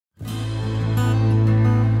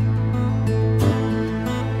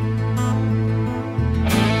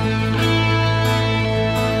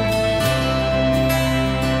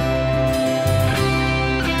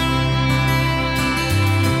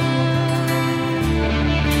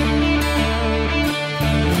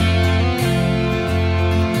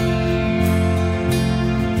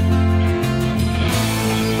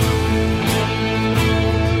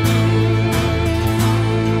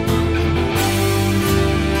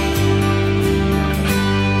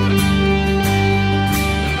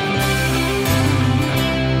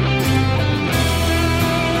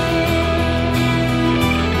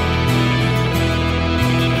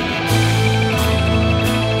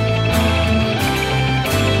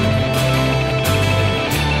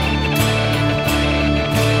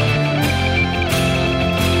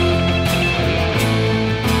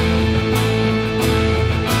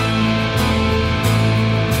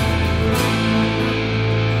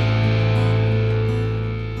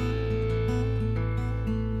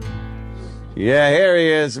Yeah, here he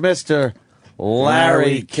is, Mr.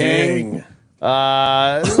 Larry King. Look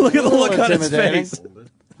at the look on his face.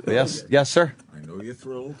 Yes, sir. I know you're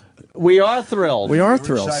thrilled. We are thrilled. We are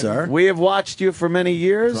thrilled, sir. We have watched you for many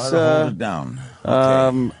years. Try to hold it down.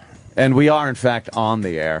 Okay. And we are, in fact, on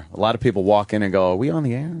the air. A lot of people walk in and go, are we on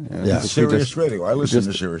the air? Yeah, Sirius Radio. I listen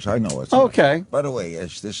to Sirius. I know it's okay. By the way,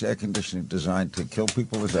 is this air conditioning designed to kill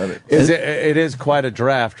people? Is that it? It is quite a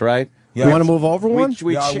draft, right? Yeah. You want to move over one?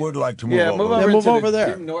 I would like to move over. Move over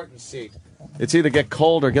there. Jim Norton seat. It's either get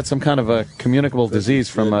cold or get some kind of a communicable disease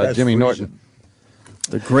from Jimmy Norton.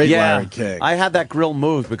 The great Larry King. I had that grill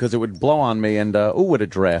moved because it would blow on me, and what a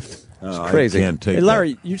draft. It's crazy. I can't take Hey,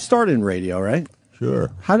 Larry, you started in radio, right?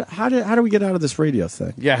 Sure. How do we get out of this radio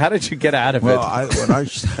thing? Yeah, how did you get out of Well,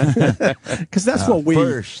 it? Because that's what we...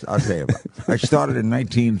 First, I'll tell you about. I started in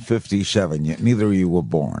 1957. Neither of you were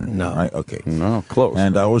born. No. Right? Okay. No, close.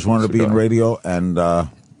 And I always wanted to be in radio, and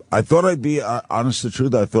I thought I'd be, honest to the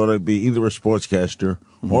truth, I thought I'd be either a sportscaster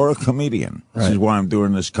or a comedian. This is why I'm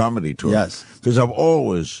doing this comedy tour. Yes. Because I've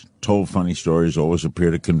always told funny stories, always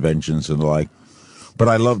appeared at conventions and the like. But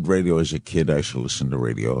I loved radio as a kid. I used to listen to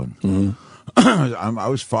radio. And I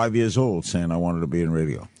was 5 years old saying I wanted to be in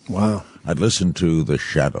radio. Wow. I'd listen to The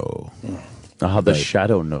Shadow. How the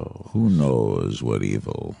shadow knows. Who knows what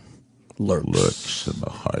evil Lurks in the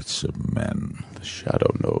hearts of men. The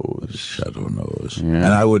shadow knows. The shadow knows. Yeah. And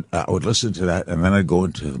I would listen to that, and then I'd go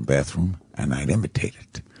into the bathroom, and I'd imitate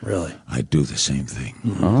it. Really? I'd do the same thing.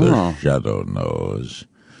 Oh. The shadow knows.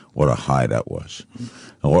 What a high that was.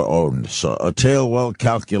 So a tale well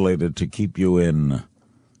calculated to keep you in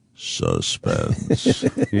suspense.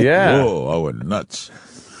 Yeah. Whoa, I went nuts.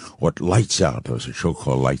 What Lights Out? There was a show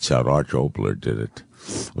called Lights Out. Arch Oboler did it.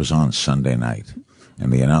 It was on Sunday night.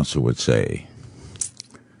 And the announcer would say,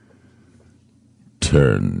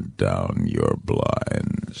 turn down your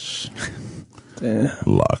blinds.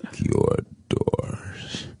 Lock your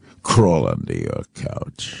doors. Crawl under your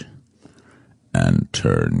couch. And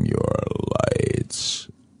turn your lights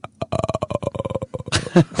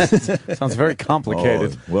Sounds very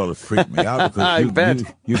complicated. Oh, well, it freaked me out I because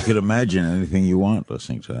bet. you could imagine anything you want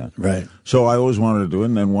listening to that. Right. So I always wanted to do it,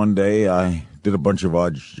 and then one day I did a bunch of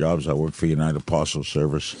odd jobs. I worked for United Parcel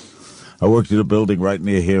Service. I worked at a building right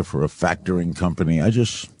near here for a factoring company. I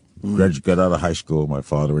just got out of high school. My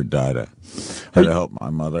father had died. I had to help my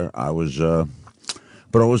mother.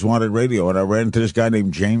 But I always wanted radio, and I ran into this guy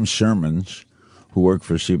named James Sermons, who worked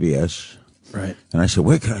for CBS. Right. And I said,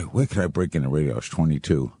 where could I break into radio? I was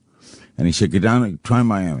 22. And he said, go down and try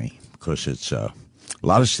Miami, because it's a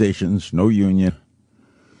lot of stations, no union.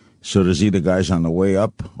 So there's either guys on the way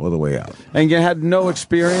up or the way out. And you had no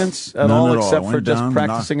experience at None all at all. except I for went just down,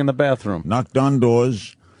 practicing in the bathroom. Knocked on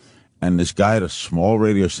doors, and this guy at a small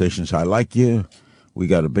radio station said, I like you. We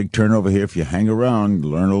got a big turnover here. If you hang around,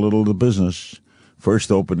 learn a little of the business.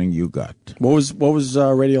 First opening you got. What was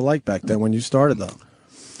radio like back then when you started, though?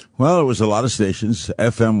 Well, it was a lot of stations.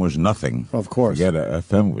 FM was nothing. Of course. Forget it.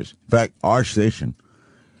 FM was. In fact, our station,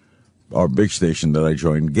 our big station that I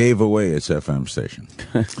joined, gave away its FM station.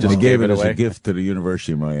 They gave it as a gift to the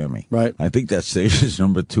University of Miami. Right. I think that station is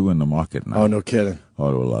number 2 in the market now. Oh, no kidding. Oh,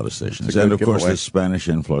 there were a lot of stations. It's a And, good of course, giveaway. the Spanish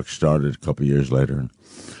influx started a couple of years later. And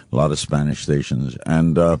a lot of Spanish stations.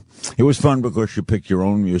 And it was fun because you picked your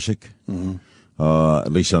own music. Mm-hmm.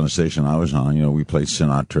 At least on the station I was on, we played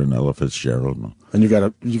Sinatra and Ella Fitzgerald. And you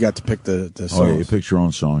got to pick the songs. Oh, yeah, you picked your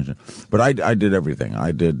own songs. But I did everything.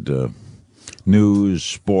 I did news,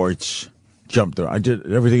 sports, jumped there. I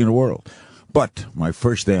did everything in the world. But my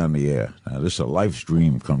first day on the air, now this is a life's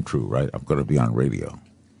dream come true, right? I'm going to be on radio.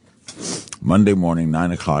 Monday morning,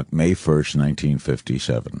 9 o'clock, May 1st,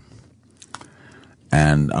 1957.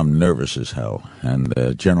 And I'm nervous as hell. And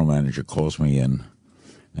the general manager calls me in,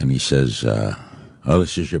 and he says,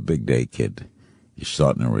 this is your big day, kid. You're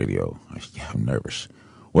starting in radio. I said, yeah, I'm nervous.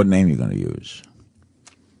 What name are you going to use?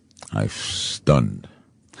 I'm stunned.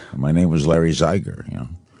 My name was Larry Zeiger,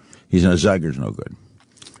 Zeiger's no good.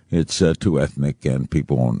 It's too ethnic, and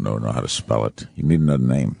people won't know how to spell it. You need another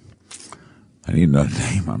name. I need another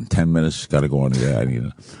name. I'm 10 minutes, got to go on the air.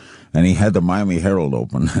 And he had the Miami Herald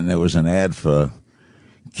open, and there was an ad for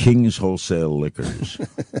King's Wholesale Liquors.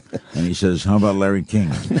 And he says, how about Larry King?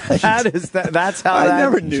 That's how I that...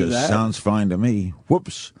 never He knew says, that. sounds fine to me.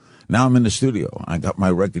 Whoops. Now I'm in the studio. I got my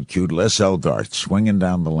record cued, Les Elgart, swinging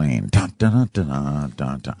down the lane. Dun, dun, dun, dun,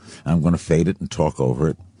 dun, dun. I'm going to fade it and talk over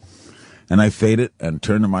it. And I fade it and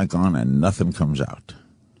turn the mic on, and nothing comes out.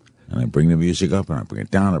 And I bring the music up, and I bring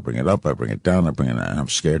it down, I bring it up, I bring it down, I bring it down, and I'm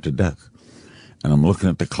scared to death. And I'm looking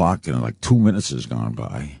at the clock, and like 2 minutes has gone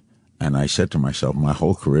by. And I said to myself, my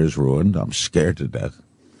whole career's ruined. I'm scared to death.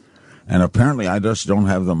 And apparently I just don't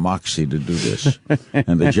have the moxie to do this.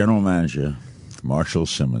 And the general manager, Marshall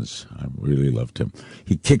Simmons, I really loved him,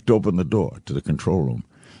 he kicked open the door to the control room.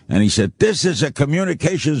 And he said, "This is a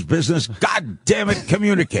communications business. God damn it,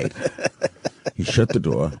 communicate." He shut the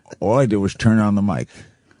door. All I did was turn on the mic.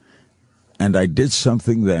 And I did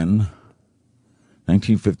something then,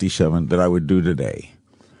 1957, that I would do today.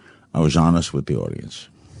 I was honest with the audience.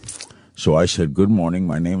 So I said, "Good morning,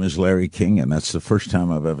 my name is Larry King," and that's the first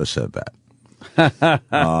time I've ever said that.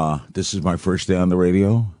 This is my first day on the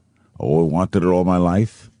radio. I wanted it all my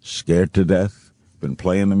life, scared to death, been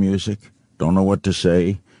playing the music, don't know what to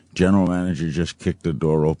say. General manager just kicked the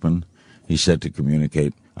door open. He said to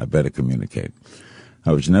communicate. I better communicate.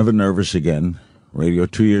 I was never nervous again. Radio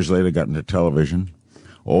 2 years later got into television.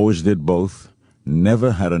 Always did both.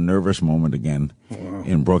 Never had a nervous moment again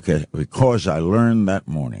in broadcast because I learned that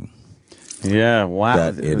morning. Yeah, wow.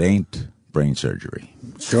 That it ain't brain surgery.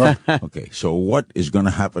 Sure. Okay, so what is going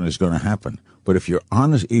to happen is going to happen. But if you're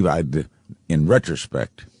honest, in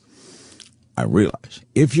retrospect, I realize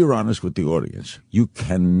if you're honest with the audience, you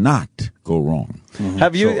cannot go wrong.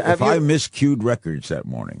 Have you? So if I miscued records that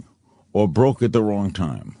morning, or broke at the wrong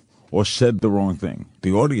time, or said the wrong thing,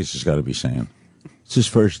 the audience has got to be saying, "It's his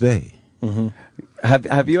first day." Mm-hmm.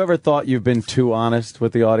 Have you ever thought you've been too honest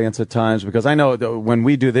with the audience at times? Because I know that when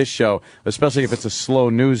we do this show, especially if it's a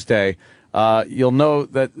slow news day, you'll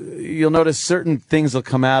notice certain things will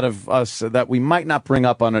come out of us that we might not bring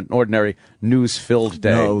up on an ordinary news-filled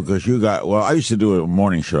day. No, because I used to do a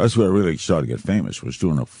morning show. That's where I really started to get famous, was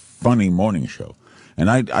doing a funny morning show.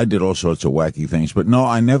 And I did all sorts of wacky things. But no,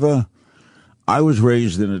 I was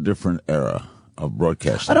raised in a different era of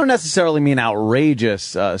broadcasting. I don't necessarily mean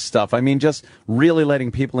outrageous stuff. I mean just really letting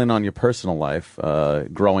people in on your personal life,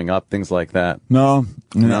 growing up, things like that. No,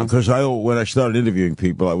 because when I started interviewing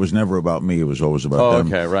people, it was never about me. It was always about them.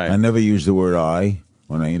 Okay, right. I never used the word "I"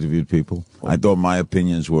 when I interviewed people. I thought my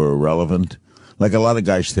opinions were irrelevant. Like a lot of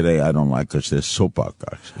guys today, I don't like because they're soap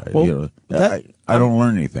opera guys. Well, I don't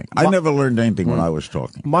learn anything. I never learned anything when I was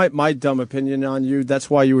talking. My dumb opinion on you, that's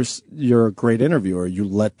why you're a great interviewer. You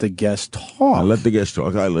let the guest talk. I let the guest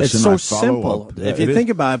talk. I listen. It's so I follow simple. up. If you think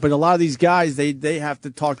about it, but a lot of these guys, they have to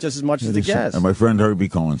talk just as much as the guest. And my friend Herbie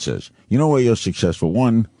Cohen says, "You know why you're successful?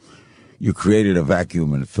 One, you created a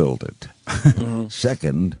vacuum and filled it.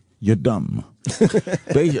 Second, you're dumb."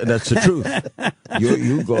 That's the truth.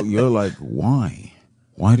 You're like, why?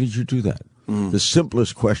 Why did you do that? The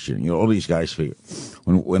simplest question. All these guys figure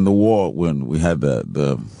when we had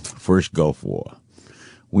the first Gulf War,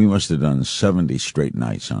 we must have done 70 straight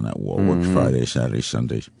nights on that war. Worked Fridays, Saturdays,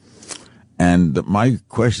 Sundays. And my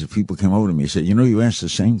question, people came over to me and said, "You asked the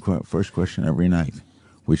same first question every night,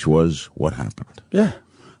 which was, what happened?" Yeah.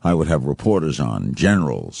 I would have reporters on,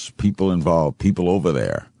 generals, people involved, people over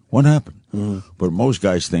there. What happened? But most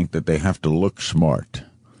guys think that they have to look smart.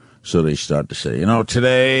 So they start to say,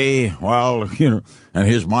 today, and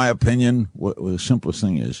here's my opinion. The simplest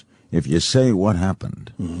thing is, if you say what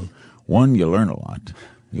happened, one, you learn a lot.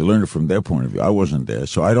 You learn it from their point of view. I wasn't there,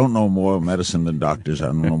 so I don't know more medicine than doctors. I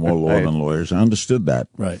don't know more law than lawyers. I understood that.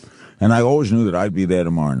 Right. And I always knew that I'd be there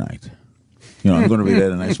tomorrow night. I'm going to be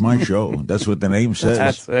there tonight. It's my show. That's what the name says.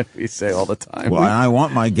 That's what we say all the time. Well, I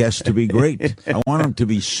want my guests to be great. I want them to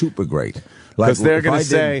be super great. Because they're going to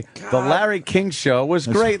say, the Larry King show was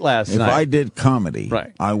great last night. If I did comedy,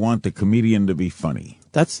 right, I want the comedian to be funny.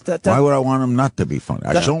 Why would I want him not to be funny?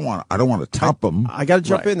 I don't want to top him. I got to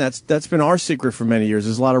jump in. That's been our secret for many years.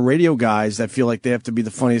 There's a lot of radio guys that feel like they have to be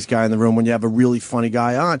the funniest guy in the room when you have a really funny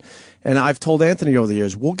guy on. And I've told Anthony over the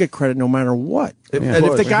years, we'll get credit no matter what. And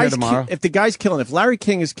if the guy's killing, if Larry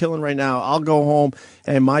King is killing right now, I'll go home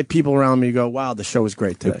and my people around me go, "Wow, the show was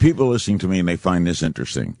great today." If people listening to me and they find this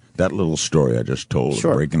interesting, that little story I just told,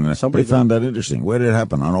 breaking it, somebody found that interesting. Where did it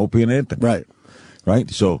happen? On Opie and Anthony. Right.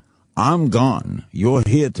 So I'm gone. You're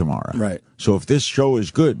here tomorrow. Right. So if this show is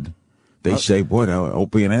good, they say, "Boy,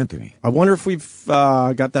 Opie and Anthony." I wonder if we've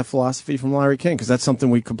got that philosophy from Larry King, because that's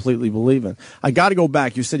something we completely believe in. I got to go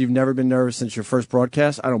back. You said you've never been nervous since your first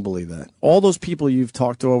broadcast. I don't believe that. All those people you've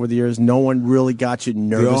talked to over the years, no one really got you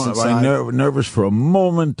nervous inside. Nervous for a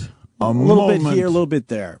moment. A little bit here, a little bit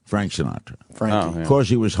there. Frank Sinatra. Frankie. Of course,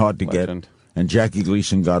 he was hard to get, and Jackie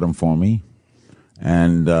Gleason got him for me.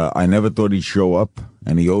 And I never thought he'd show up,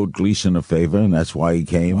 and he owed Gleason a favor, and that's why he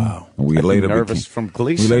came. Wow. And we later nervous from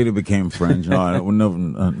Gleason. We later became friends. No, I was never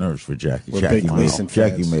nervous for Jackie.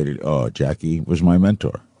 Jackie made it. Oh, Jackie was my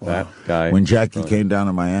mentor. That guy. When Jackie came down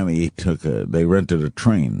to Miami, they rented a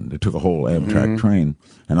train. They took a whole Amtrak train,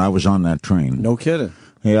 and I was on that train. No kidding.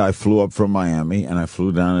 Yeah, I flew up from Miami, and I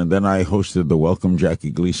flew down, and then I hosted the Welcome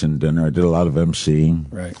Jackie Gleason dinner. I did a lot of emceeing.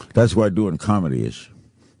 Right. That's why doing comedy is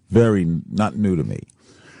very not new to me.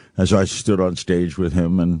 And so I stood on stage with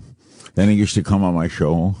him, and then he used to come on my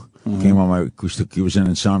show. Came on my. He was an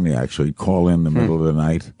insomniac, so he'd call in the middle of the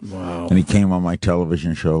night. Wow. And he came on my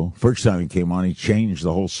television show. First time he came on, he changed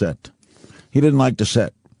the whole set. He didn't like the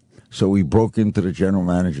set. So he broke into the general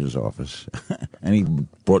manager's office, and he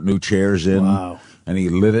brought new chairs in. Wow. And he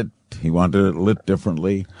lit it. He wanted it lit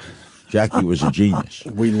differently. Jackie was a genius.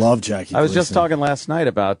 We love Jackie. I was just talking last night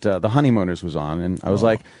about The Honeymooners was on, and I was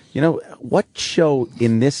like, what show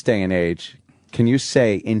in this day and age can you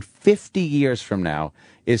say in 50 years from now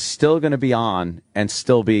is still going to be on and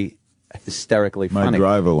still be hysterically funny? My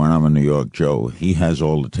driver, when I'm in New York, Joe, he has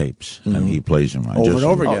all the tapes, and he plays them. Over and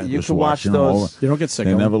over again. You can watch those. You don't get sick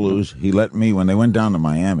They of them. never lose. He let me, when they went down to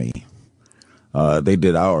Miami, they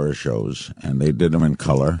did our shows, and they did them in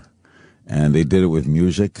color, and they did it with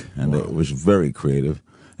music, and it was very creative.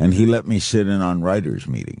 And he let me sit in on writers'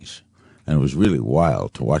 meetings, and it was really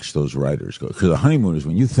wild to watch those writers go. Because the Honeymooners,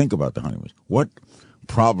 when you think about the Honeymooners, what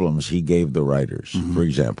problems he gave the writers, for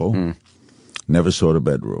example, never saw the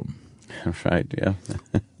bedroom. Right, yeah.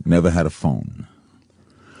 Never had a phone.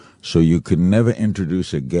 So you could never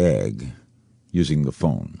introduce a gag using the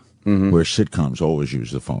phone, where sitcoms always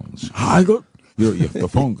use the phones. Hi, good. The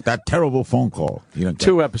phone, that terrible phone call.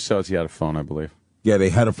 2 episodes he had a phone, I believe. Yeah, they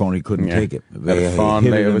had a phone. He couldn't take it. Had They a phone.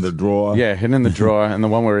 hid it in the drawer. Yeah, hidden in the drawer, and the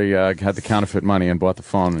one where he had the counterfeit money and bought the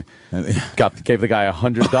phone. Gave the guy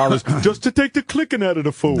 $100 just to take the clicking out of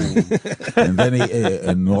the phone. And then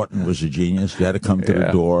and Norton was a genius. You had to come to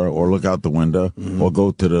the door or look out the window or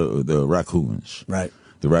go to the raccoons. Right.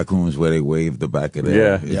 The raccoons where they waved the back of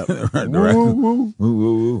their Yep. woo, woo,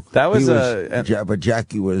 woo. That was but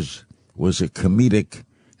Jackie was a comedic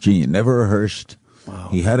genius. Never rehearsed. Wow.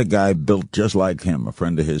 He had a guy built just like him, a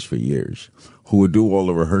friend of his for years, who would do all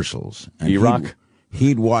the rehearsals. And E-Rock?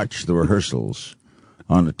 He'd watch the rehearsals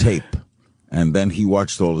on a tape, and then he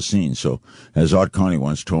watched all the scenes. So, as Art Carney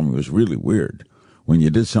once told me, it was really weird. When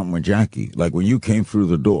you did something with Jackie, like when you came through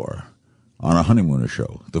the door on a Honeymooner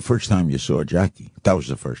show, the first time you saw Jackie, that was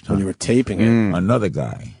the first time. When you were taping it. Another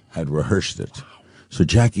guy had rehearsed it. So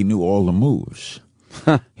Jackie knew all the moves.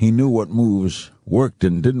 He knew what moves worked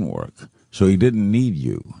and didn't work. So he didn't need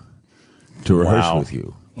you to rehearse with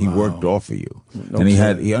you. He worked off of you. And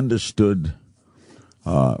he understood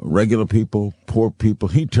regular people, poor people.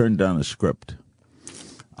 He turned down a script.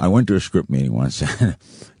 I went to a script meeting once.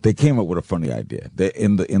 They came up with a funny idea.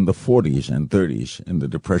 In the 40s and 30s, in the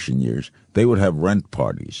Depression years, they would have rent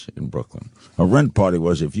parties in Brooklyn. A rent party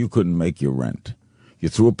was if you couldn't make your rent. You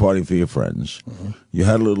threw a party for your friends. You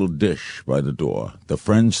had a little dish by the door. The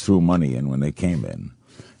friends threw money in when they came in.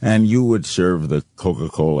 And you would serve the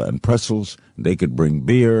Coca-Cola and pretzels. They could bring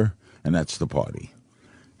beer, and that's the party.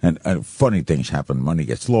 And funny things happen. Money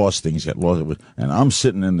gets lost. Things get lost. And I'm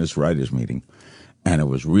sitting in this writers' meeting, and it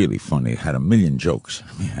was really funny. It had a million jokes.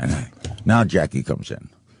 Now Jackie comes in,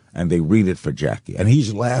 and they read it for Jackie. And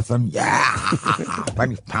he's laughing. Yeah.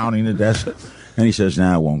 And he's pounding the desk. And he says,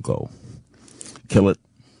 I won't go. Kill it.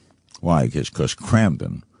 Why? Because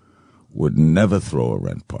Cramden would never throw a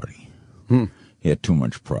rent party. He had too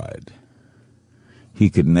much pride. He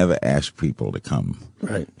could never ask people to come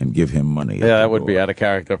and give him money. Yeah, that would be out of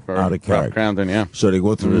character for Ralph Cramden, yeah. So they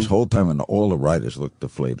go through this whole time, and all the writers look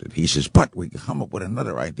deflated. He says, but we could come up with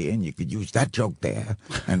another idea, and you could use that joke there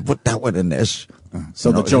and put that one in this.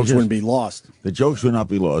 So the jokes wouldn't be lost. The jokes would not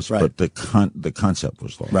be lost, but the concept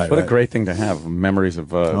was lost. What a great thing to have, memories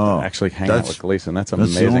of actually hanging out with Gleason. That's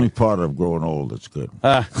amazing. That's the only part of growing old that's good.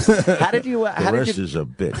 How did you... the rest is a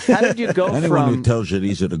bitch. How did you go Anyone who tells you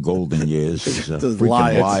these are the golden years is a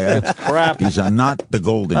freaking liar. Crap. These are not the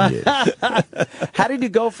golden years. How did you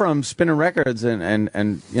go from spinning records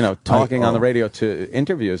and talking on the radio to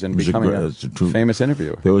interviews and becoming a famous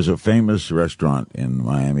interviewer? There was a famous restaurant in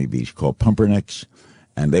Miami Beach called Pumpernicks,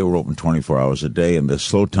 and they were open 24 hours a day, and the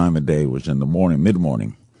slow time of day was in the morning,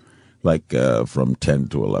 mid-morning, like from 10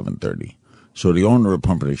 to 11:30. So the owner of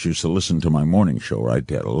Pumpernicks used to listen to my morning show, right?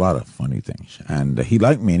 They had a lot of funny things. And he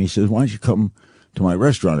liked me, and he says, why don't you come to my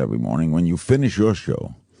restaurant every morning? When you finish your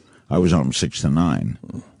show, I was on 6 to 9.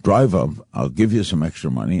 Drive up, I'll give you some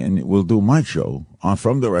extra money, and we'll do my show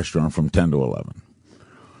from the restaurant from 10 to 11.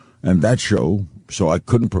 And that show, so I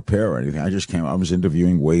couldn't prepare or anything. I just came, I was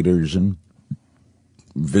interviewing waiters and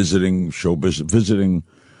visiting visiting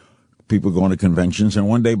people going to conventions. And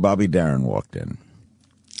one day Bobby Darin walked in.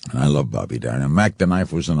 And I love Bobby Darin. And Mac the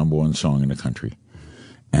Knife was the #1 song in the country.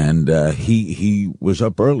 And he was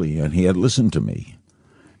up early, and he had listened to me.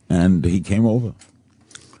 And he came over.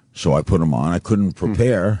 So I put them on. I couldn't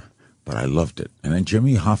prepare, but I loved it. And then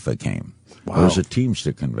Jimmy Hoffa came. Wow. It was a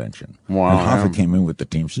Teamster convention. Wow. And Hoffa came in with the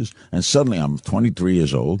Teamsters, and suddenly I'm 23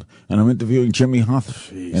 years old, and I'm interviewing Jimmy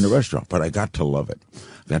Hoffa in a restaurant. But I got to love it.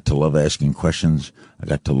 I got to love asking questions. I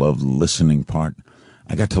got to love the listening part.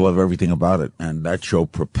 I got to love everything about it. And that show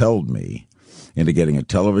propelled me into getting a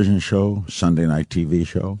television show, Sunday night TV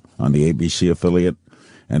show on the ABC affiliate.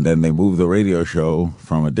 And then they moved the radio show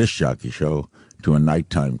from a disc jockey show to a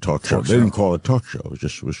nighttime talk show. They didn't call it talk show. It was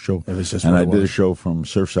just show. It was just and I did a show from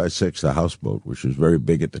Surfside 6, the houseboat, which was very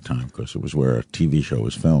big at the time because it was where a TV show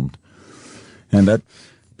was filmed. And that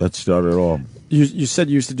started it all. You said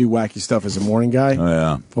you used to do wacky stuff as a morning guy? Oh,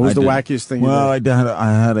 yeah. What was the wackiest thing well, you did?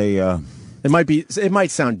 I had a... It might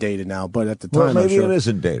sound dated now, but at the time, well, maybe I'm sure. it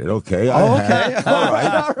isn't dated. Okay. Oh, okay. All right.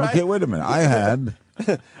 All right. Okay, wait a minute. I had...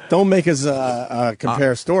 Don't make us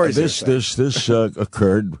compare stories. This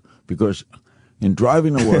occurred because in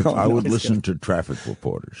driving to work, I would listen to traffic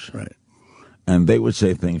reporters. Right. And they would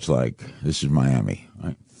say things like, this is Miami,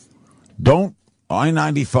 right?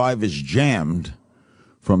 I-95 is jammed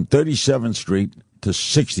from 37th Street to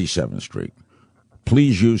 67th Street.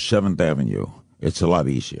 Please use 7th Avenue. It's a lot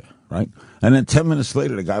easier, right? And then 10 minutes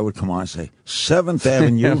later, the guy would come on and say, 7th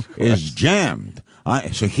Avenue is jammed.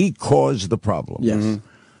 So he caused the problem. Yes. Mm-hmm.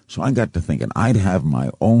 So I got to thinking, I'd have my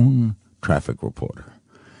own traffic reporter.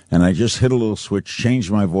 And I just hit a little switch,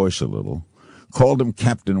 changed my voice a little, called him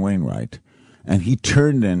Captain Wainwright, and he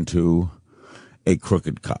turned into a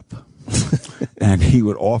crooked cop. And he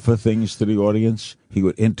would offer things to the audience. He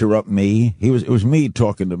would interrupt me. It was me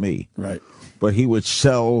talking to me. Right. But he would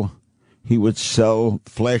sell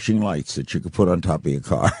flashing lights that you could put on top of your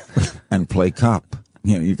car and play cop.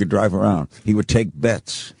 You could drive around. He would take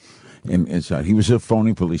bets inside. He was a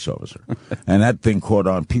phony police officer. And that thing caught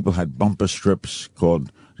on. People had bumper strips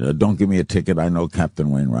called Don't Give Me a Ticket, I Know Captain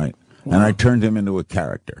Wainwright. Wow. And I turned him into a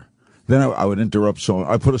character. Then I would interrupt song.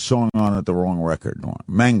 I put a song on at the wrong record.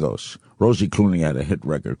 Mangos. Rosie Clooney had a hit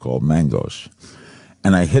record called Mangos.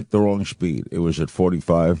 And I hit the wrong speed. It was at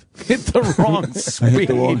 45. Hit the wrong speed.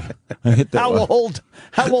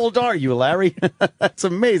 How old are you, Larry? That's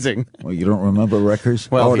amazing. Well, you don't remember records?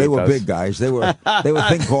 Well, they were big guys. They were a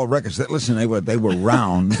thing called records. Listen, they were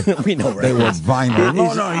round. We know records. They were vinyl.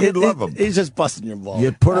 No, you'd love them. He's just busting your balls.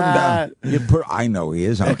 You'd put him down. I know he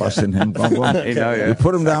is. I'm busting him. You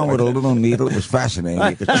put him down with a little needle. It was fascinating.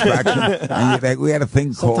 You could scratch him. And we had a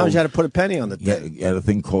thing called... Sometimes you had to put a penny on the thing. Yeah, you had a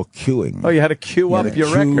thing called queuing. Oh, you had to queue up your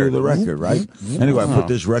record. The record, right? Anyway, I put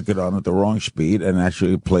this record on at the wrong speed and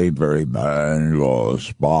actually played very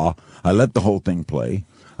spa. I let the whole thing play.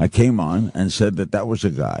 I came on and said that was a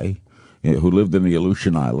guy who lived in the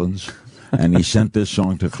Aleutian Islands, and he sent this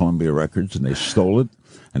song to Columbia Records, and they stole it,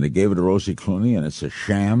 and they gave it to Rosie Clooney, and it's a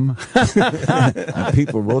sham. And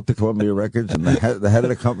people wrote to Columbia Records, and the head of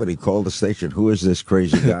the company called the station, who is this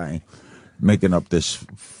crazy guy making up this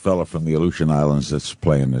fella from the Aleutian Islands that's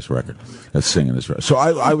playing this record, that's singing this record. So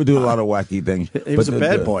I would do a lot of wacky things. He was a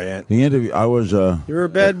bad boy, Ant. The interview, I was you were a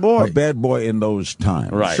bad boy. A bad boy in those times.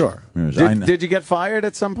 Right. Sure. Did you get fired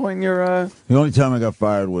at some point in your... The only time I got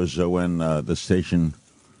fired was when the station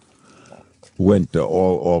went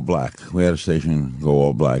all black. We had a station go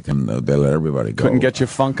all black, and they let everybody go. Couldn't get your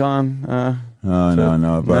funk on?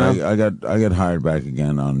 No. But I got hired back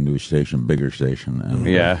again on a new station, bigger station. And,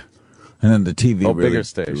 yeah. And then the TV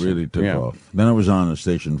really took off. Then I was on a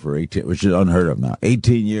station for 18, which is unheard of now.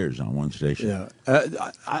 18 years on one station.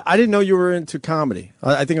 Yeah, I didn't know you were into comedy.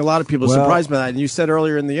 I think a lot of people are surprised by that. And you said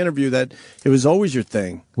earlier in the interview that it was always your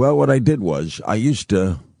thing. Well, what I did was I used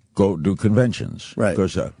to go do conventions. Right.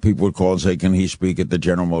 Because people would call and say, can he speak at the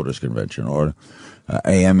General Motors convention or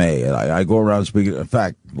AMA? And I go around speaking. In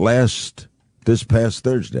fact, this past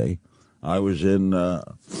Thursday, I was in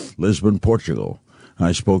Lisbon, Portugal.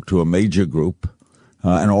 I spoke to a major group,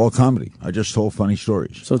 and all comedy. I just told funny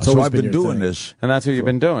stories. So I've been doing this. And that's what you've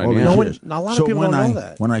been doing. Yeah. A lot of people don't know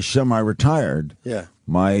that. When I semi-retired,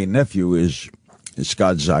 my nephew is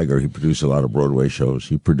Scott Zeiger. He produced a lot of Broadway shows.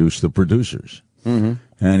 He produced The Producers. Mm-hmm.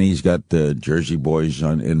 And he's got the Jersey Boys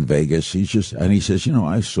in Vegas. And he says,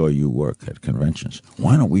 I saw you work at conventions.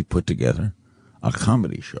 Why don't we put together a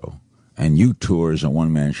comedy show? And you tour as a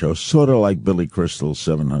one-man show, sort of like Billy Crystal's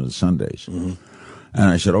 700 Sundays. Mm-hmm. And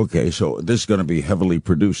I said, okay, so this is going to be heavily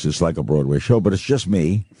produced. It's like a Broadway show, but it's just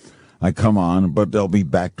me. I come on, but there'll be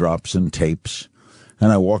backdrops and tapes. And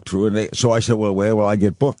I walk through it. So I said, well, where will I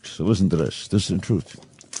get booked? So listen to this. This is the truth.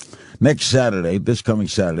 This coming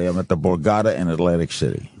Saturday, I'm at the Borgata in Atlantic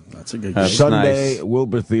City. That's a good game. Sunday, nice.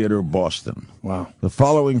 Wilbur Theater, Boston. Wow. The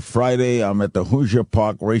following Friday, I'm at the Hoosier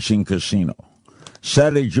Park Racing Casino.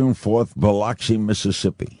 Saturday, June 4th, Biloxi,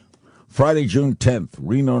 Mississippi. Friday, June 10th,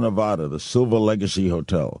 Reno, Nevada, the Silver Legacy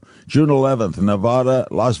Hotel. June 11th, Nevada,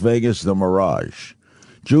 Las Vegas, the Mirage.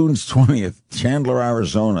 June 20th, Chandler,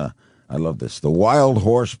 Arizona. I love this. The Wild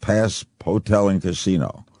Horse Pass Hotel and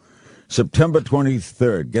Casino. September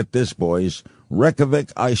 23rd, get this, boys,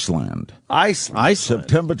 Reykjavik, Iceland. Iceland.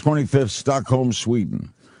 September 25th, Stockholm,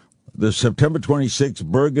 Sweden. The September 26th,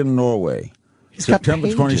 Bergen, Norway. September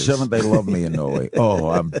 27th, they love me in Norway. Oh,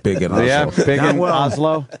 I'm big in Oslo. Yeah, big in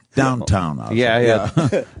Oslo. Downtown Oslo. Yeah.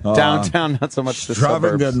 Downtown, not so much the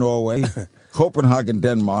Stavanger, suburbs. Norway. Copenhagen,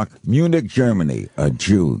 Denmark. Munich, Germany. A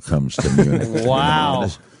Jew comes to Munich. Wow.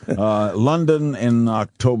 London in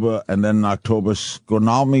October, and then in October,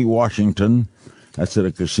 Snoqualmie, Washington. That's at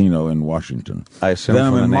a casino in Washington. I assume then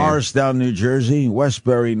I'm from in the name. Morristown, New Jersey.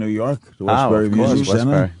 Westbury, New York. The Westbury of course, Music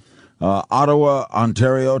Center. Westbury. Ottawa,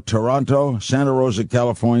 Ontario, Toronto, Santa Rosa,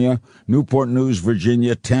 California, Newport News,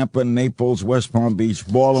 Virginia, Tampa, Naples, West Palm Beach,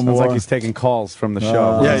 Baltimore. Sounds like he's taking calls from the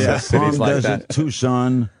show. Cities Palm like Desert, that.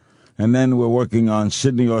 Tucson, and then we're working on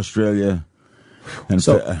Sydney, Australia. And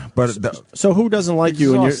So who doesn't like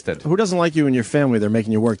you and Exhausted. who doesn't like you and your family? They're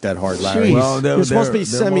making you work that hard, Larry. Jeez. You're supposed to be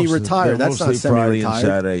semi-retired. That's not mostly Friday and semi-retired.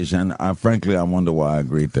 Saturdays, and frankly, I wonder why I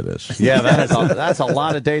agreed to this. Yeah, that's a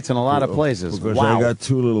lot of dates in a lot of places. Because Wow. I got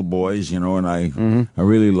two little boys, and I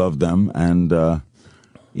really love them. And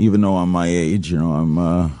even though I'm my age,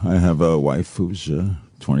 I have a wife who's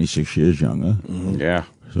 26 years younger. Yeah.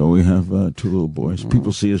 So we have two little boys.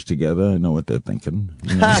 People see us together. I know what they're thinking.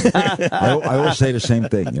 I always say the same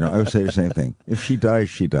thing. I always say the same thing. If she dies,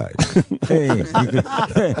 she dies. Hey,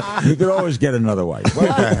 you could always get another wife.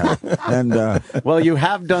 What the hell? And Well, you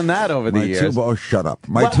have done that over the my years. two shut up.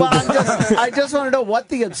 I just want to know what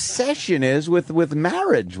the obsession is with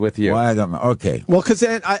marriage with you. Why I got okay. Well, because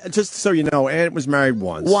just so you know, Ant was married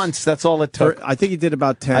once. Once, that's all it took. I think he did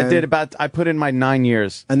about 10. I put in my 9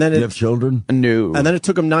 years. And then Do you have children? No. And then it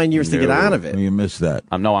took him 9 years to get out of it. You missed that.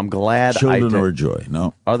 No, I'm glad Children I did. are a joy.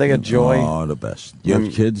 No. Are they a joy? Oh, the best. You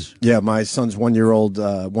have kids? Yeah, my son's 1 year old,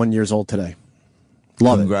 1 year old today.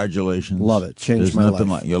 Love it. Congratulations. Love it. Changed There's my nothing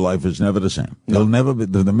life. Like your life is never the same. You'll never be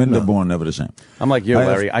the minute they're born, never the same. I'm like you, I have-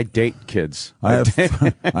 Larry. I date kids. I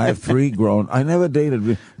have three grown. I never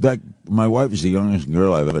dated. My wife is the youngest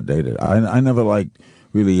girl I've ever dated. I never liked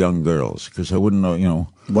really young girls because I wouldn't know.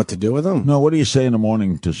 What to do with them? No, what do you say in the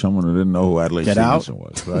morning to someone who didn't know who Adlai Get out? Stevenson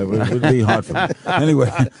was? Right? It would be hard for me. Anyway,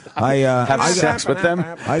 Have sex with them?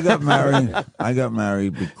 I got married. I got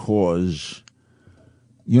married because,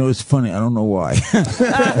 it's funny. I don't know why.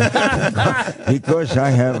 Because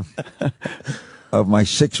I have, of my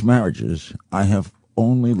 6 marriages, I have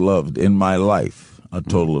only loved in my life a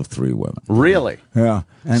total of 3 women. Really? Yeah.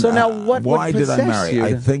 And So now what would why did I possess marry? you?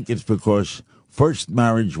 I think it's because first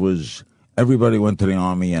marriage was everybody went to the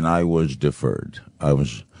army and I was deferred. I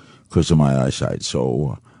was because of my eyesight.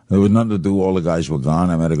 So there was nothing to do. All the guys were gone.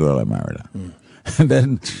 I met a girl. I married her. And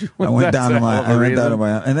then I went down to my,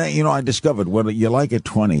 and then, I discovered what you like at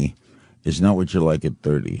 20 is not what you like at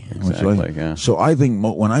 30. Exactly, yeah. So I think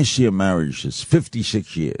when I see a marriage that's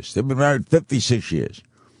 56 years, they've been married 56 years,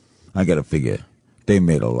 I got to figure they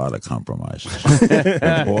made a lot of compromises.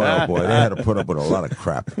 And boy, oh boy, they had to put up with a lot of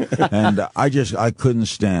crap. And I couldn't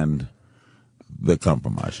stand the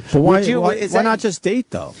compromises. But why Is that- not just date,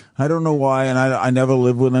 though? I don't know why, and I never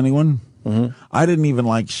lived with anyone. Mm-hmm. I didn't even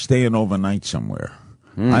like staying overnight somewhere.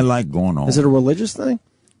 I like going home. Is it a religious thing?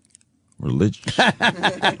 Religious?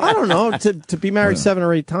 I don't know. To be married 7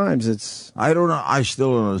 or 8 times, it's... I don't know. I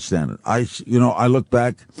still don't understand it. I look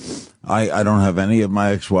back. I don't have any of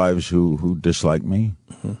my ex-wives who dislike me.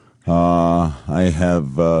 I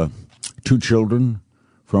have 2 children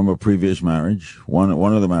from a previous marriage. One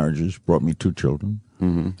of the marriages brought me 2 children.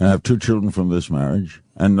 And I have 2 children from this marriage,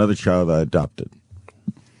 and another child I adopted.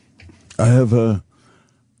 I have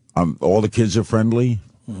all the kids are friendly.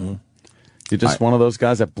 You're just one of those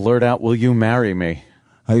guys that blurt out, "Will you marry me?"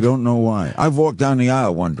 I don't know why. I've walked down the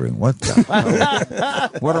aisle wondering what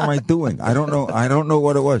am I doing? I don't know. I don't know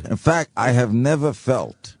what it was. In fact, I have never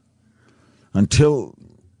felt until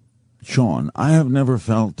Sean. I have never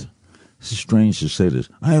felt. This is strange to say this.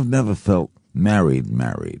 I have never felt married.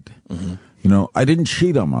 I didn't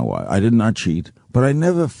cheat on my wife. I did not cheat, but I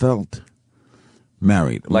never felt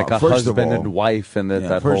married. Like a First of husband all, and wife, and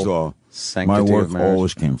that first whole of all, sanctity my work of marriage.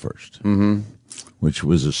 always came first, which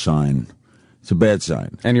was a sign It's a bad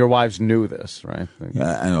sign. And your wives knew this, right?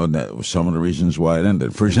 Yeah, I know that was some of the reasons why it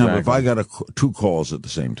ended. For example, if I got two calls at the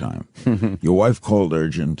same time, your wife called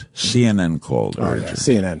urgent, CNN called urgent.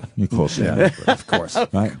 CNN. You call CNN. Of course.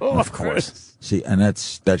 Right? Of course. See, and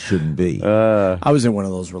that shouldn't be. I was in one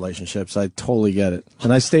of those relationships. I totally get it.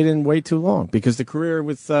 And I stayed in way too long because the career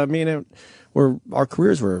with me and it, our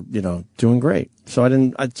careers were, doing great. So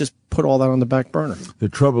I just put all that on the back burner. The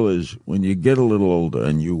trouble is, when you get a little older,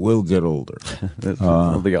 and you will get older,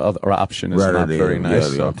 the other option is not very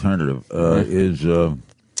nice. Yeah, the alternative is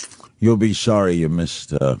you'll be sorry you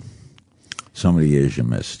missed some of the years you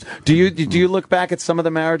missed. Do you look back at some of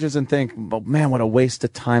the marriages and think, oh, man, what a waste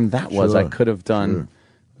of time that was? I could have done,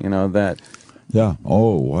 that. Yeah.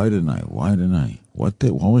 Oh, why didn't I? What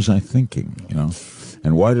was I thinking?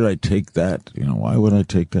 And why did I take that? Why would I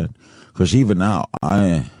take that? Because even now,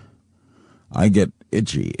 I get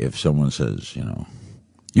itchy if someone says,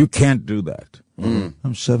 you can't do that.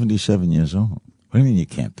 I'm 77 years old. What do you mean you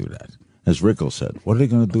can't do that? As Rickles said, what are they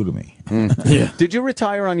going to do to me? Yeah. Did you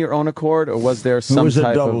retire on your own accord, or was there some No, it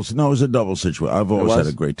type was a double situation. I've always had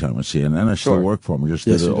a great time with CNN. I still work for them. We just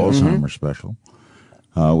did an Alzheimer's special.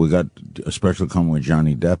 We got a special coming with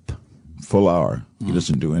Johnny Depp. Full hour. He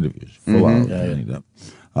doesn't do interviews. Full hour with Johnny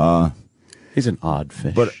Depp. He's an odd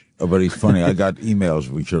fish. But he's funny. I got emails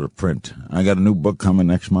we should have print. I got a new book coming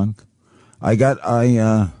next month.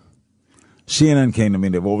 CNN came to me.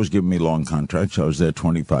 They've always given me long contracts. I was there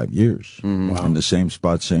 25 years. Wow. In the same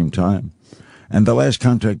spot, same time. And the last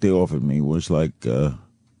contract they offered me was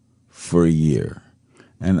for a year.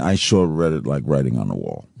 And I read it like writing on the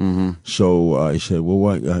wall. So I said, well,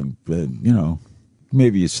 what,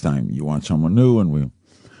 maybe it's time you want someone new.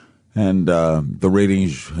 And the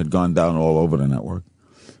ratings had gone down all over the network.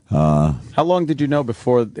 How long did you know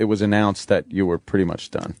before it was announced that you were pretty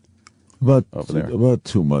much done? About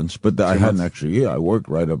 2 months, but I hadn't actually. Yeah, I worked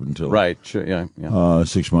right up until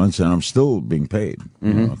 6 months, and I'm still being paid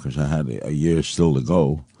because I had a year still to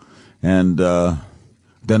go, and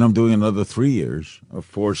then I'm doing another 3 years of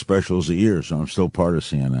 4 specials a year, so I'm still part of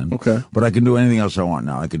CNN. Okay, but I can do anything else I want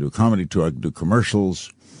now. I can do a comedy tour. I can do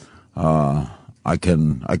commercials. I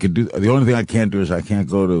can do. The only thing I can't do is I can't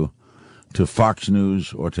go to Fox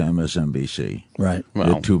News or to MSNBC. Right.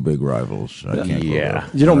 Well, they're two big rivals. I can't go there.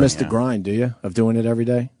 You don't miss the grind, do you, of doing it every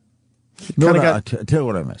day? No, I tell you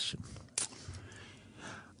what I miss.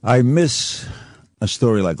 I miss a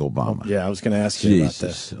story like Obama. Yeah, I was going to ask you about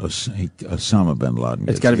this. Osama bin Laden.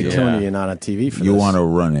 It's got to be killing you not on TV for this. You want to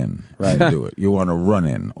run in and do it. You want to run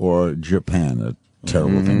in. Or Japan, a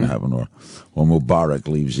terrible thing to happen. Or Mubarak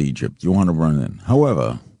leaves Egypt. You want to run in.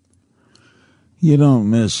 However, you don't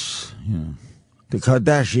miss, the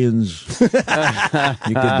Kardashians.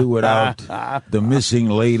 You can do without the missing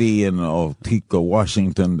lady in Topeka,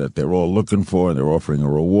 Washington that they're all looking for. They're offering a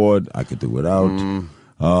reward. I could do without.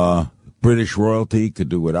 British royalty could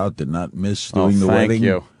do without. Did not miss doing the wedding.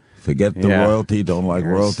 You. Forget the royalty. Don't like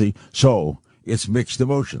royalty. So it's mixed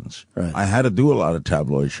emotions. Right. I had to do a lot of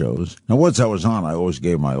tabloid shows. Now, once I was on, I always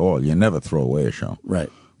gave my all. You never throw away a show. Right.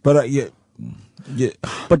 But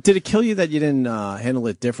But did it kill you that you didn't handle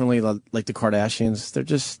it differently, like the Kardashians? They're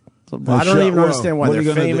just. I don't even understand why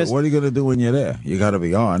they're famous. What are you going to do when you're there? You got to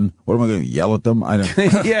be on. What am I going to yell at them? I don't.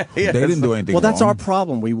 They didn't do anything. Well, that's wrong. our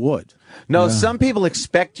problem. We would. No, some people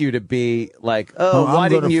expect you to be like, why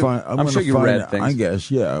didn't you? I'm sure you read things. I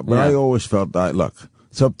guess, yeah. But I always felt that, look,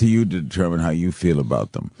 it's up to you to determine how you feel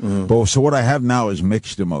about them. But so what I have now is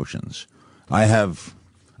mixed emotions. I have,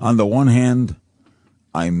 on the one hand,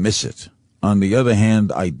 I miss it. On the other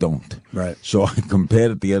hand, I don't. Right. So I compared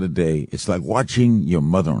it the other day. It's like watching your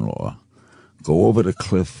mother-in-law go over the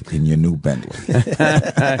cliff in your new Bentley.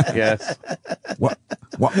 Yes. What?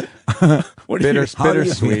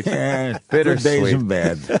 Bittersweet. Yeah, Bittersweet. Good days and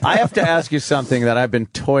bad. I have to ask you something that I've been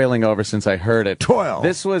toiling over since I heard it. Toil.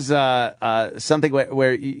 This was something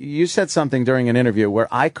where you said something during an interview where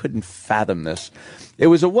I couldn't fathom this. It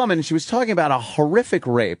was a woman. She was talking about a horrific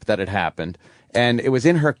rape that had happened, and it was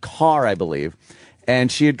in her car, I believe.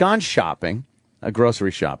 And she had gone shopping,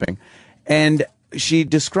 grocery shopping, and she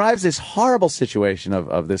describes this horrible situation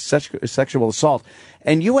of this sexual assault.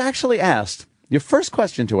 And you actually asked, your first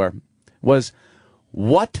question to her was,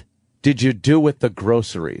 what did you do with the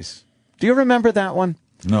groceries? Do you remember that one?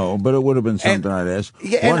 No, but it would have been something I'd ask.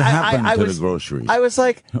 Yeah, what happened to the groceries? I was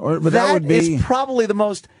like, that would be probably the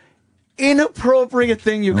most inappropriate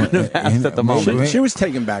thing you could have asked at the moment. She was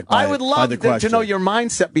taken back by I would love to know your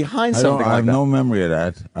mindset behind something like that. I have no memory of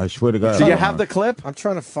that. I swear to God. Do you have the clip? I'm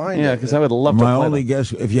trying to find it. Yeah, because I would love to My play only that.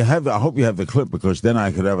 guess, if you have, I hope you have the clip, because then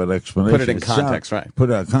I could have an explanation. Put it in context, right.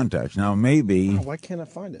 Put it in context. Now, maybe. Why can't I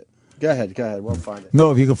find it? Go ahead. We'll find it.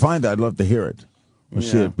 No, if you can find it, I'd love to hear it. We'll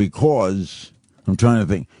see it, because I'm trying to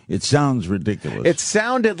think. It sounds ridiculous. It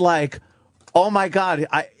sounded like, oh my God,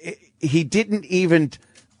 he didn't even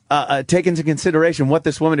take into consideration what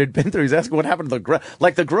this woman had been through. He's asking what happened to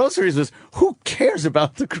the groceries was, who cares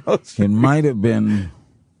about the groceries? It might have been.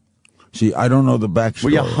 See, I don't know the backstory. Were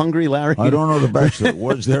you hungry, Larry? I don't know the backstory.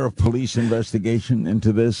 Was there a police investigation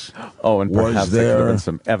into this? Oh, and perhaps there could have been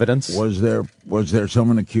some evidence. Was there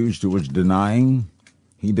someone accused who was denying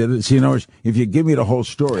he did it? See, in other words, if you give me the whole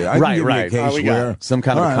story, I can give you a case where some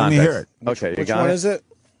kind of context. Let me hear it. Okay, you Which got one it? is it?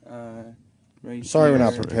 Right. Sorry, we're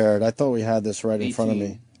not prepared. I thought we had this right in front of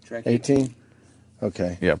me. Track 18.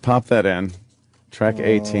 Okay. Yeah, pop that in. Track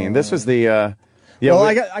 18. This was the. Well,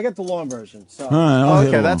 I got the long version. So.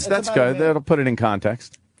 Okay, that's good. That'll put it in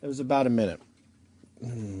context. It was about a minute.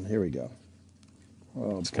 Here we go.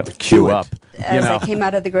 It's got to queue up. As I came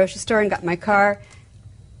out of the grocery store and got in my car,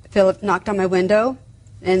 Philip knocked on my window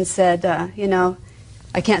and said,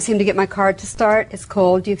 I can't seem to get my car to start. It's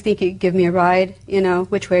cold. Do you think you could give me a ride?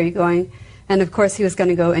 Which way are you going? And of course, he was going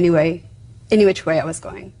to go any which way I was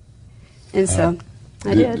going. And so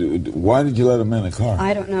I did. Why did you let him in the car?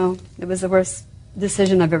 I don't know. It was the worst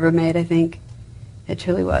decision I've ever made, I think. It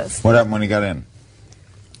truly was. What happened when he got in?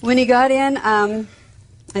 When he got in, I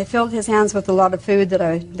filled his hands with a lot of food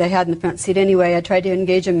that they had in the front seat anyway. I tried to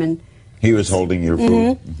engage him in... He was holding your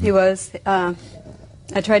food? Mm-hmm. He was.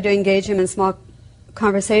 I tried to engage him in small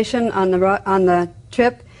conversation on the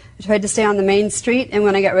trip. I tried to stay on the main street, and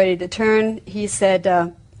when I got ready to turn, he said,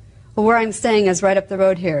 well, where I'm staying is right up the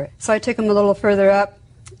road here. So I took him a little further up,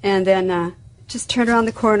 and then just turned around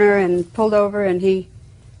the corner and pulled over, and he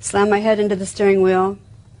slammed my head into the steering wheel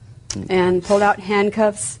and pulled out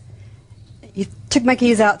handcuffs. He took my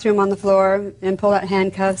keys out, threw them on the floor, and pulled out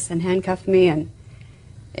handcuffs and handcuffed me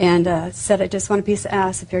and said, I just want a piece of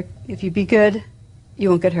ass. If you be good, you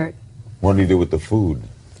won't get hurt. What did he do with the food?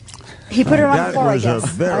 He put it on the floor, I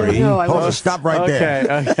guess. I don't know. Stop right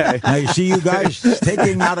there. Okay. Now, you see you guys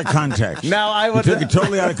taking out of context. Now I would. You took it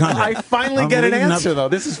totally out of context. I finally get an answer, though.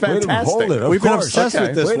 This is fantastic. Hold it. We've been obsessed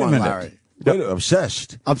with this one, Larry.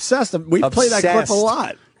 Obsessed. Obsessed. We play that clip a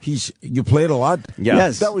lot. You played a lot?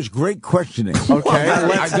 Yes. That was great questioning. Okay.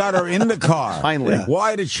 I got her in the car. Finally. Yeah.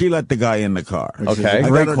 Why did she let the guy in the car? Okay. I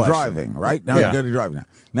Great got her question. driving, right? Now I got her driving.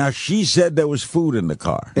 Now, she said there was food in the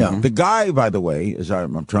car. Yeah. The guy, by the way,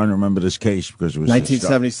 I'm trying to remember this case because it was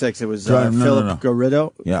 1976. It was No. Philip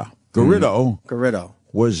Garrido. Yeah. Garrido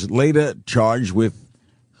was later charged with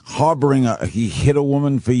harboring he hit a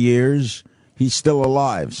woman for years. He's still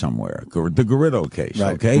alive somewhere. The Garrido case,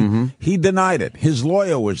 right. Okay? Mm-hmm. He denied it. His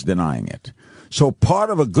lawyer was denying it. So part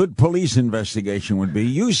of a good police investigation would be,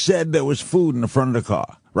 you said there was food in the front of the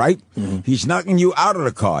car, right? Mm-hmm. He's knocking you out of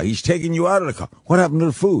the car. He's taking you out of the car. What happened to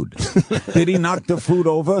the food? Did he knock the food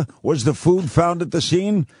over? Was the food found at the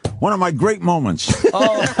scene? One of my great moments.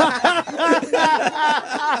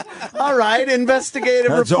 All right,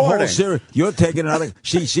 investigative That's reporting. a whole series. You're taking it out of...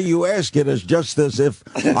 See, you ask it as just as if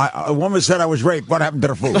a woman said I was raped. What happened to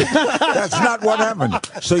the food? That's not what happened.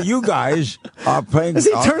 So you guys are paying... Is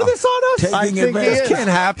he turning this on us? I think this can't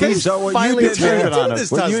happen. So what Finally you did turned it on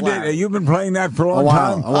us. What you did, you've been playing that for a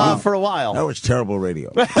long time? For a while. That was terrible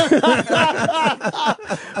radio.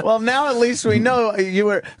 Well, now at least we know you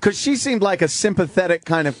were... Because she seemed like a sympathetic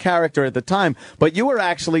kind of character at the time, but you were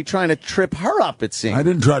actually trying to trip her up, it seemed. I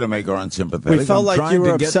didn't try to make her unsympathetic. We felt like trying you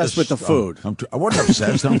were to get obsessed with the food. I wasn't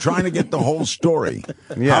obsessed. I'm trying to get the whole story.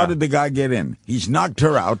 Yeah. How did the guy get in? He's knocked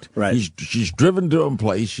her out. Right. She's driven to a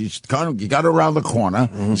place. You got her around the corner.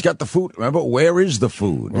 Mm-hmm. He's got the food. Remember, where is the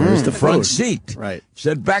food? Where's the front food? seat? Right.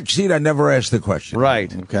 Said back seat. I never asked the question.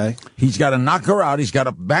 Right. Okay. He's got to knock her out. He's got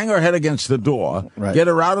to bang her head against the door. Right. Get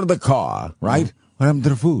her out of the car. Right. Mm-hmm. What happened to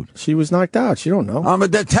the food? She was knocked out. You don't know. I'm a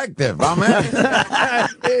detective. He's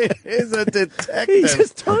a detective. He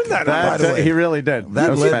just turned that on. By the way, he really did.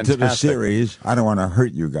 That was led to the fantastic. series. I don't want to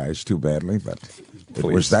hurt you guys too badly, but it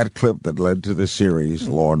was that clip that led to the series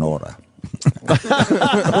Law and Order.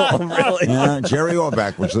 Oh, really? Yeah, Jerry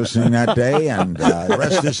Orbach was listening that day, and the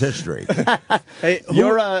rest is history. Hey,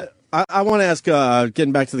 You're I want to ask,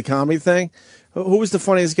 getting back to the comedy thing, who was the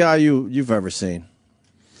funniest guy you've ever seen?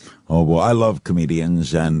 Oh, well, I love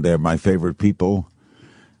comedians, and they're my favorite people.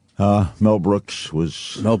 Mel Brooks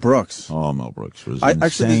was... Mel Brooks. Oh, Mel Brooks was Actually,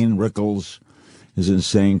 insane. Rickles is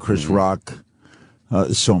insane. Chris Rock.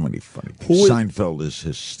 So many funny people. Seinfeld is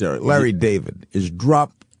hysterical. Larry David is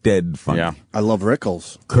drop-dead funny. Yeah. I love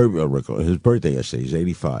Rickles. Kirby Rickles. His birthday yesterday. He's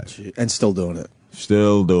 85. And still doing it.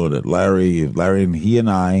 Still doing it. Larry, and he and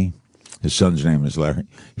I, his son's name is Larry,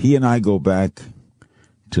 he and I go back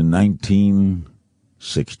to 19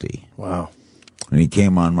 60. Wow. And he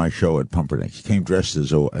came on my show at Pumpernickel. He came dressed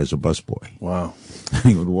as a busboy. Wow.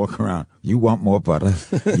 He would walk around. You want more butter?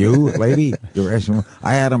 You, lady? You're asking more?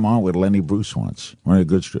 I had him on with Lenny Bruce once. One of the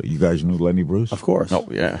good stories. You guys knew Lenny Bruce? Of course. Oh,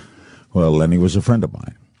 yeah. Well, Lenny was a friend of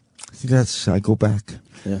mine. See, I go back.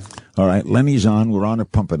 Yeah. All right, Lenny's on. We're on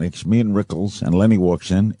at Pumpernickel. Me and Rickles, and Lenny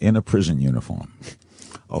walks in a prison uniform.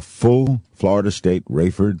 A full Florida State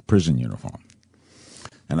Rayford prison uniform.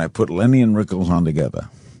 And I put Lenny and Rickles on together.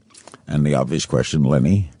 And the obvious question,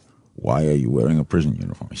 Lenny, why are you wearing a prison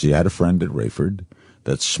uniform? See, I had a friend at Rayford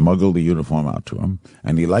that smuggled the uniform out to him,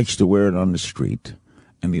 and he likes to wear it on the street,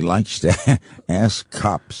 and he likes to ask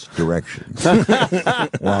cops directions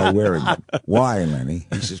while wearing it. Why, Lenny?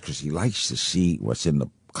 He says, because he likes to see what's in the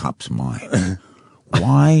cop's mind.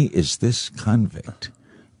 Why is this convict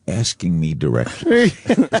asking me directions?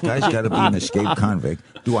 This guy's got to be an escaped convict.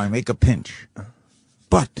 Do I make a pinch?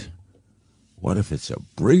 But what if it's a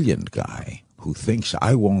brilliant guy who thinks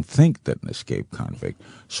I won't think that an escaped convict,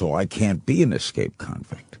 so I can't be an escaped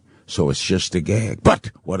convict? So it's just a gag.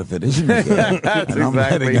 But what if it isn't a gag? That's and I'm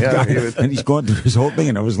exactly letting a how guy, he was. and he's going through his whole thing,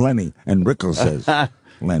 and it was Lenny. And Rickles says,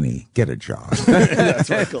 Lenny, get a job. That's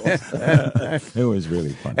Rickles. It was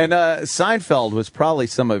really funny. And Seinfeld was probably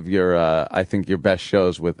some of your, I think, your best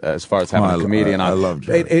shows with as far as having a comedian on. I love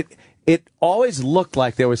Jerry. It always looked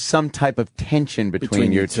like there was some type of tension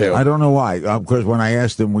between you two. I don't know why. Because when I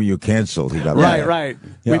asked him, were you canceled, he got mad. Right.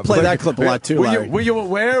 Yeah, We play that clip a lot, too, Larry. Were you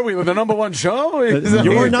aware we were the number one show?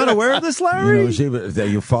 You were not aware of this, Larry?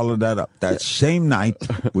 You followed that up. That same night,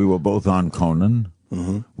 we were both on Conan.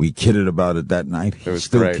 Mm-hmm. We kidded about it that night. He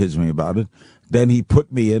still great. kids me about it. Then he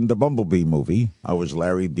put me in the Bumblebee movie. I was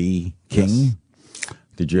Larry B. King. Yes.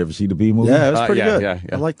 Did you ever see the B movie? Yeah, it was pretty good. Yeah.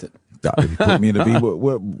 I liked it. He put me in the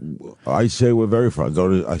B. I say we're very fun.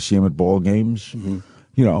 I see him at ball games. Mm-hmm.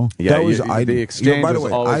 You know, yeah, that was the exchange. By the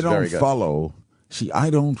was way, always I don't very good. follow. See, I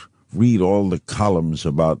don't read all the columns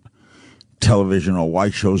about television or why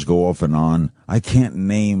shows go off and on. I can't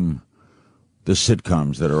name the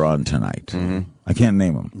sitcoms that are on tonight. Mm-hmm. I can't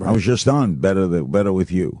name them. Right. I was just on Better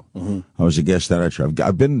with You. Mm-hmm. I was a guest on that show.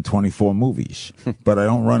 I've been in 24 movies, but I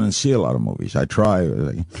don't run and see a lot of movies. I try.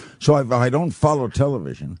 So if I don't follow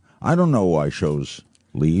television, I don't know why shows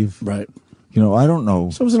leave. Right. You know, I don't know.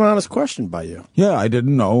 So it was an honest question by you. Yeah, I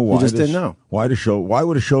didn't know. Why you just didn't know. Why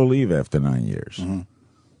would a show leave after 9 years? Mm-hmm.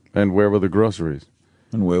 And where were the groceries?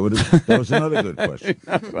 And where would it? That was another good question.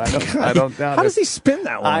 I don't doubt How it. does he spin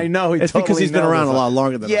that one? I know. It's because he's been around a lot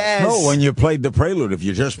longer than Yes. No, when you played the Prelude, if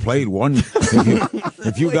you just played one,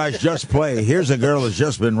 if you guys just play, here's a girl that's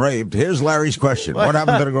just been raped. Here's Larry's question. What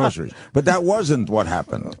happened to the groceries? But that wasn't what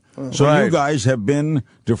happened. So Right. you guys have been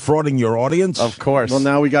defrauding your audience. Of course. Well,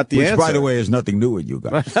 now we got the Which, answer. by the way, has nothing to do with you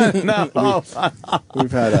guys. No.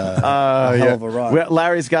 We've had a hell of a ride. Well,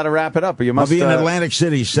 Larry's got to wrap it up. But you I'll must be in Atlantic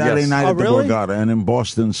City Saturday yes. night Oh, at the really? Borgata and in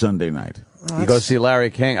Boston Sunday night. You go see Larry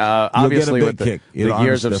King. Obviously, big with the, kick. the Honest,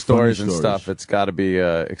 years they're of stories funny and stories. stuff, it's got to be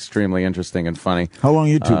extremely interesting and funny. How long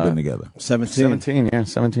you two been together? 17 17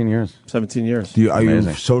 years. 17 years. Are you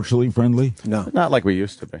Amazing. socially friendly? No. Not like we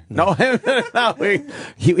used to be. No,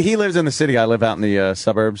 he lives in the city. I live out in the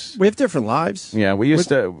suburbs. We have different lives. Yeah, we used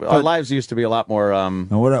to. Our lives used to be a lot more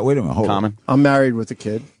Now, wait a minute. Hold on. common. I'm married with a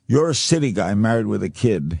kid. You're a city guy married with a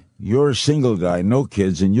kid. You're a single guy, no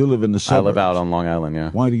kids, and you live in the I suburbs. live out on Long Island.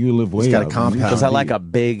 Yeah, Why do you live way He's got a out? compound. because I like a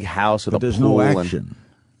big house with But a there's pool. no and- action.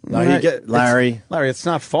 No, Larry. Larry, it's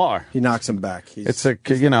not far. He knocks him back. It's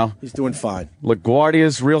He's doing fine.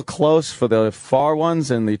 LaGuardia's real close for the far ones,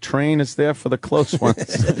 and the train is there for the close ones.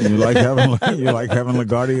 You like having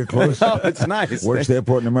LaGuardia close? Oh, it's nice. Worst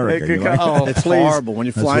airport in America. They You could like go- it? It's please. horrible when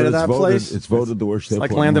you That's fly what to it's that voted. place. It's voted the worst It's airport.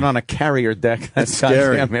 like landing on a carrier deck. That's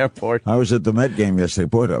scary. goddamn airport. I was at the Met game yesterday.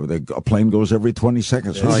 Boy, a plane goes every 20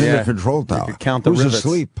 seconds. Who's in yeah. the control You tower? could count the Who's rivets.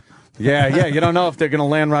 asleep? Yeah. You don't know if they're going to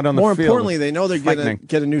land right on the More field. importantly, they know they're going to Frightening.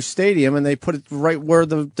 get a new stadium, and they put it right where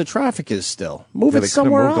the traffic is still. Move Yeah, it they could've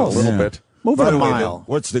somewhere moved it a else. little bit. Move By it a the way, mile.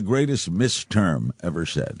 what's the greatest misterm ever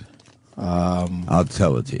said? I'll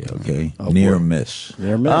tell it to you, okay? Near miss.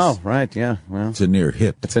 Near miss. Oh, right. Yeah. Well, It's a near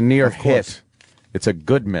hit. it's a near Of course. hit. It's a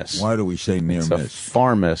good miss. Why do we say near It's a miss?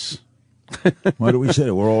 far miss. Why do we say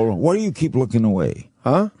it? We're all. Why do you keep looking away?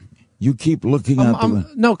 Huh? You keep looking out the window.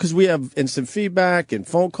 No, because we have instant feedback and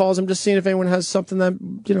phone calls. I'm just seeing if anyone has something that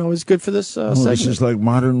is good for this segment. This is like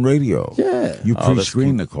modern radio. Yeah. You Oh, this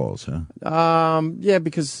pre-screen the calls, huh? Yeah,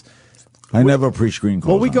 because I never pre-screen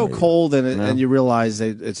calls. Well, we on go radio. cold, and you realize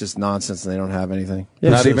it's just nonsense, and they don't have anything.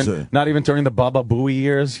 Yeah. Not even during the Baba Booey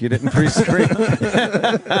years, you didn't pre-screen.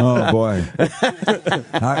 Oh boy,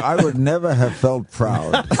 I would never have felt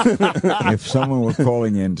proud if someone were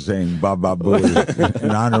calling in saying "Baba Booey"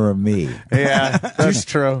 in honor of me. Yeah, that's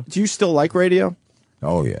true. Do you still like radio?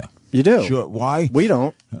 Oh yeah, You do. sure. Why? We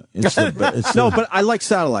don't. It's the No, but I like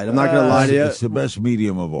satellite. I'm not going to lie to you. It's the best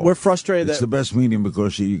medium of all. We're frustrated It's that- the best medium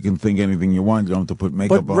because you can think anything you want. You don't have to put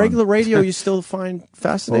makeup But on. regular radio, you still find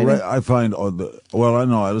fascinating. I find I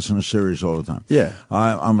know I listen to Sirius all the time. Yeah.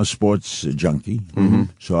 I'm a sports junkie,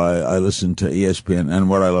 so I listen to ESPN, and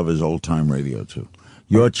what I love is old time radio too.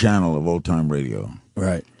 Your channel of old time radio.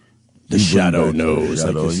 Right. You bring Shadow back- knows, like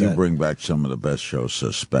Shadow, you said. bring back some of the best shows.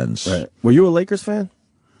 Suspense. Right. Were you a Lakers fan?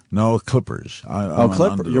 No, Clippers. I'm an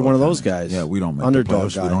Clipper. underdog You're one of those fan. guys. Yeah, we don't make Underdog the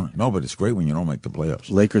playoffs. guy. We don't. No, but it's great when you don't make the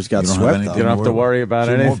playoffs. Lakers got You don't have swept, anything though. You don't have to worry about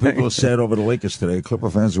See, more anything. people are sad over the Lakers today. Clipper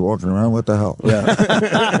fans are walking around. What the hell?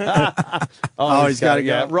 Yeah. Oh, he's gotta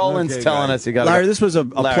go. go. Roland's Okay, telling guys. us you got to Larry, this was a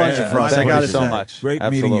pleasure for us. I Thank got you to so say. much. Great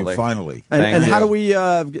Absolutely. meeting you finally. And how you. do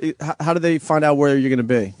we? How do they find out where you're going to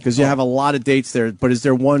be? Because you have a lot of dates there. But is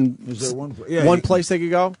there one? Is there one? one place they could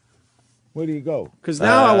go? Where do you go? Because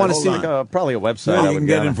now I want to hold see. on. Probably a website. No, I you would can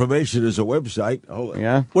get gather. information. There's a website. Hold on.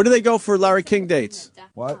 Yeah. Where do they go for Larry King dates?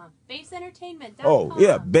 What? BaseEntertainment.com. Oh,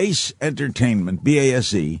 yeah. Base Entertainment,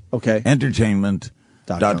 BASE. Okay.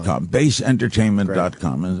 Entertainment.com.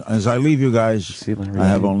 BaseEntertainment.com. And as I leave you guys, See Larry I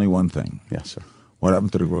have King? only one thing. Yes, sir. What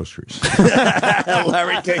happened to the groceries?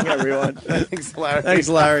 Larry King, everyone. Thanks, Larry. Thanks,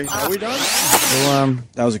 Larry. Are we done? Well,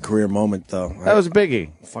 That was a career moment, though. that was a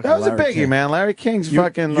biggie. Fucking That was a Larry biggie, King. man. Larry King's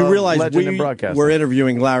fucking You realize legend in we broadcasting. were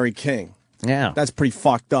interviewing Larry King. Yeah. That's pretty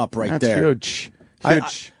fucked up, right That's there. huge. I,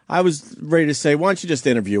 Huge. I was ready to say, why don't you just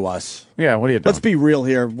interview us? Yeah, what are you doing? Let's be real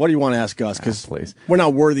here. What do you want to ask us? Because please. we're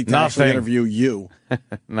not worthy to actually Nothing. interview you.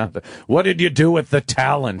 Nothing. What did you do with the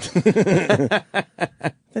talent?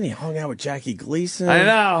 Then he hung out with Jackie Gleason. I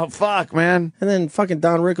know. Fuck, man. And then fucking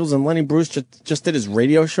Don Rickles and Lenny Bruce just did his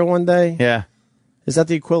radio show one day. Yeah. Is that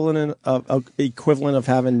the equivalent of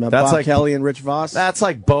having That's Bob like- Kelly and Rich Voss? That's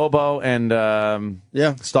like Bobo and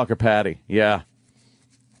Yeah. Stalker Patty. Yeah.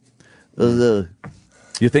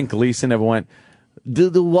 You think Gleason ever went,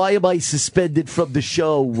 why am I suspended from the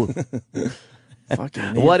show?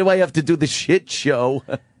 Fucking Why do I have to do the shit show?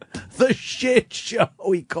 The shit show,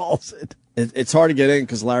 he calls it. It's hard to get in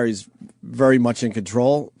because Larry's very much in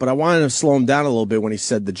control, but I wanted to slow him down a little bit when he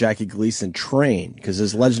said the Jackie Gleason train, because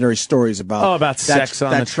his legendary stories about About sex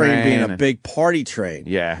on that the train being a train. big party train.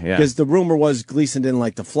 Yeah. Because the rumor was Gleason didn't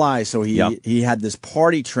like to fly, so Yep. he had this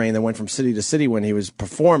party train that went from city to city when he was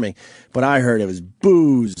performing. But I heard it was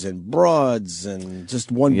booze and broads and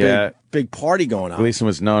just one Yeah. big party going on. Gleason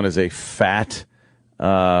was known as a fat,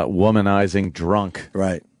 womanizing drunk.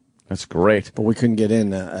 Right. That's great. But we couldn't get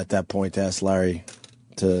in at that point to ask Larry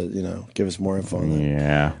to, give us more info on that.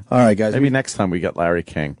 Yeah. All right, guys. Maybe next time we get Larry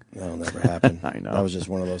King. That'll never happen. I know. That was just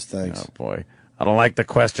one of those things. Oh, boy. I don't like the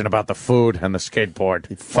question about the food and the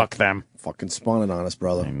skateboard. Fuck them. Fucking spun it on us,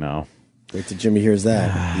 brother. I know. Wait till Jimmy hears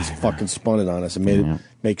that. He's fucking spun it on us and made it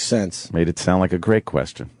make sense. Made it sound like a great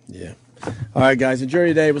question. Yeah. All right, guys. Enjoy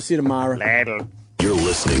your day. We'll see you tomorrow. You're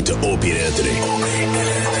listening to Opie and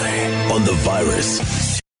Anthony on the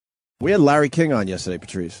Virus. We had Larry King on yesterday,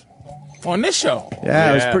 Patrice. On this show.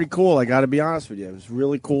 Yeah, it was Yeah. pretty cool. I got to be honest with you. It was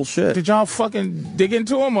really cool shit. Did y'all fucking dig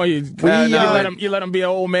into him, or you no. you let him be an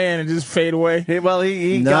old man and just fade away? He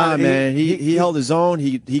Nah, got man. He held his own.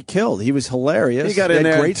 He killed. He was hilarious. He got He in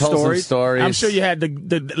had there great and told stories. some stories. I'm sure you had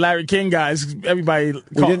the Larry King guys. Everybody.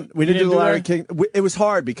 We didn't do the Larry that? King. It was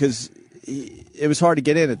hard because it was hard to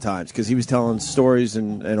get in at times because he was telling stories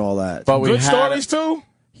and all that. But we Good had- stories too.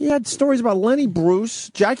 He had stories about Lenny Bruce,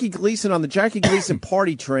 Jackie Gleason on the Jackie Gleason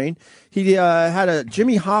party train. He had a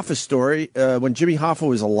Jimmy Hoffa story when Jimmy Hoffa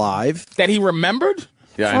was alive. That he remembered.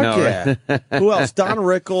 Yeah, Fuck I know. yeah. Right? Who else? Don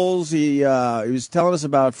Rickles. He was telling us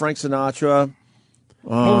about Frank Sinatra.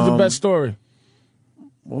 What was the best story?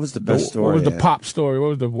 What was the best story? What was the yeah. pop story? What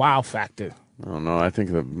was the wow factor? I don't know. I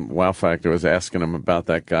think the wow factor was asking him about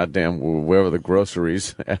that goddamn where were the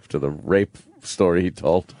groceries after the rape story he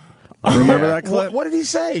told. Remember that clip? What did he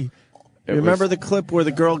say? It You remember was- the clip where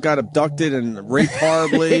the girl got abducted and raped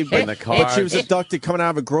horribly? In the car. But she was abducted coming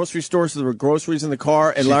out of a grocery store, so there were groceries in the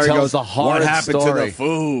car. And She Larry tells goes, the horrid what happened to story. the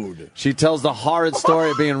food? She tells the horrid story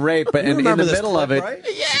of being raped, but You in the remember this middle clip, of it, right?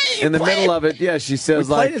 in the middle of it, yeah, she says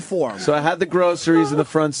We like, played it for him. so I had the groceries in the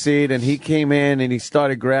front seat, and he came in and he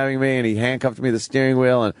started grabbing me and he handcuffed me to the steering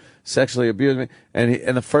wheel and sexually abused me.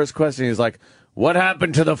 And the first question, he's like, "What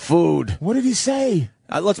happened to the food?" What did he say?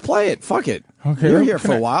 Let's play it. Fuck it. Okay. You're here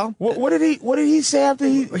for a while. What did he say after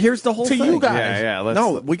he? Here's the whole to thing. you guys. Yeah.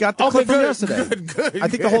 No, we got the clip from yesterday. Good. I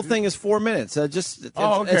think the whole thing is 4 minutes.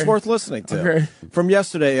 It's worth listening to. Okay. From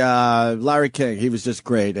yesterday, Larry King. He was just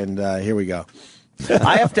great, and here we go.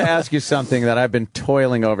 I have to ask you something that I've been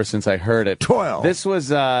toiling over since I heard it. Toil. This was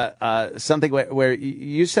something where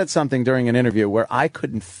you said something during an interview where I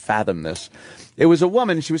couldn't fathom this. It was a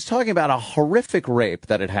woman. She was talking about a horrific rape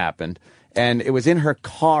that had happened, and it was in her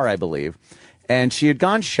car, I believe. And she had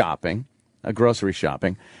gone shopping, grocery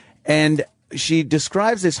shopping, and she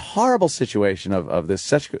describes this horrible situation of this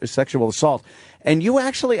sexual assault. And you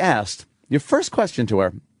actually asked, your first question to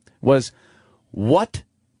her was, what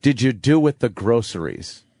did you do with the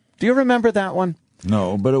groceries? Do you remember that one?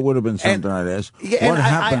 No, but it would have been something I'd ask. Yeah, what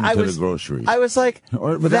happened to the groceries? I was like,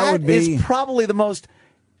 But that would be is probably the most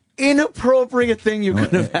inappropriate thing you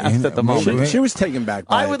could have asked at the moment. She was taken back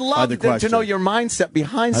by I would love to know your mindset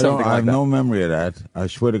behind something I like have that. no memory of that. I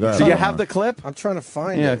swear to God. Do you have the clip? I'm trying to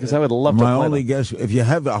find it. Yeah, because I would love to My play only that. guess, if you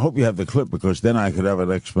have, I hope you have the clip because then I could have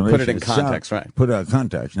an explanation. Put it in context, right. Put it in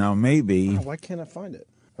context. Now, maybe. Why can't I find it?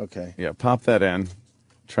 Okay. Yeah, pop that in.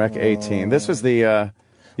 Track 18. This was the.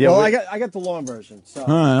 Yeah. Well, I got the long version. So.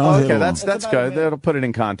 Okay, that's good. That'll put it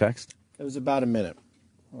in context. It was about a minute.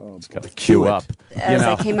 It's got to cue up. As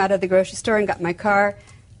I came out of the grocery store and got in my car,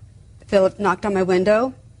 Philip knocked on my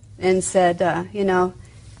window and said,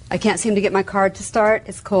 I can't seem to get my car to start.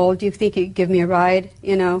 It's cold. Do you think you could give me a ride?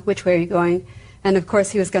 Which way are you going? And, of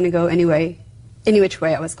course, he was going to go any which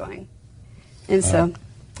way I was going. And so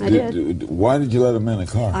I did. Why did you let him in the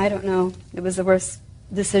car? I don't know. It was the worst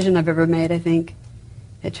decision I've ever made, I think.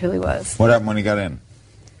 It truly was. What happened when he got in?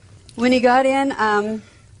 When he got in,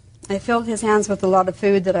 I filled his hands with a lot of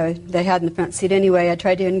food that they had in the front seat anyway. I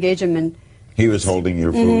tried to engage him in... He was holding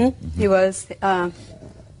your food? Mm-hmm. He was. I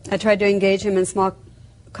tried to engage him in small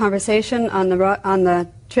conversation on the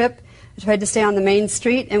trip. I tried to stay on the main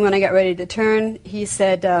street, and when I got ready to turn, he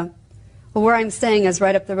said, well, where I'm staying is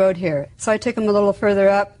right up the road here. So I took him a little further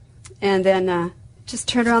up, and then just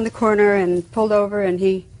turned around the corner and pulled over, and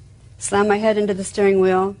he slammed my head into the steering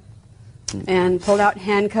wheel and pulled out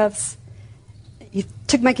handcuffs. He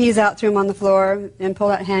took my keys out, threw them on the floor, and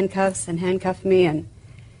pulled out handcuffs and handcuffed me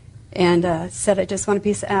and said, I just want a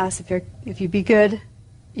piece of ass. If you be good,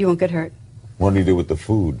 you won't get hurt. What did he do with the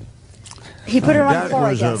food? He put her on the floor,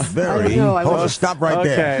 I That was guess. a very... I don't know. Hold on, stop right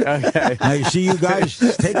there. Okay. Now, you see you guys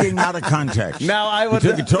taking out of context. Now I would... You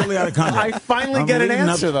took it totally out of context. I finally I'm get an leading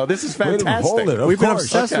answer, up- though. This is Wait a minute, fantastic. hold it. Of We've been course.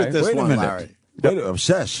 obsessed with this Wait a one, minute. Larry. Wait,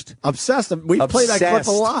 obsessed. Obsessed. We played that clip a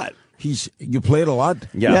Obsessed. lot. You played a lot?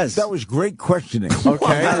 Yeah. Yes. That was great questioning.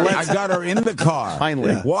 Okay. I got her in the car.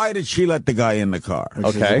 Finally. Yeah. Why did she let the guy in the car?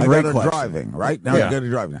 Okay. I Great got her question. driving, right? Now Yeah. I got her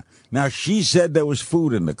driving. Now, she said there was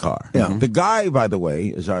food in the car. Yeah. The guy, by the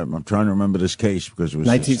way, I'm trying to remember this case because it was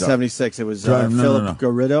 1976. It was No, no, Philip no.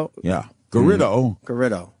 Garrido. Yeah.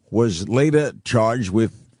 Garrido was later charged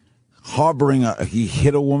with harboring he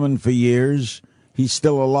hit a woman for years. He's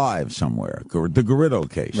still alive somewhere. The Garrido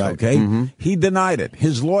case, Right. okay? He denied it.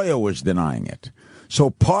 His lawyer was denying it. So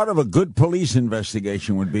part of a good police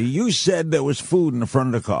investigation would be, you said there was food in the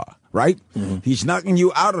front of the car, right? He's knocking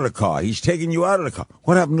you out of the car. He's taking you out of the car.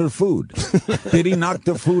 What happened to the food? Did he knock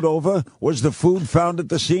the food over? Was the food found at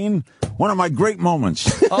the scene? One of my great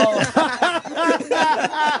moments.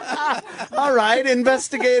 All right,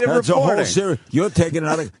 investigative That's a reporting. whole series. You're taking it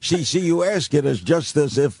out of... See, you ask it as just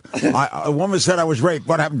as if a woman said I was raped.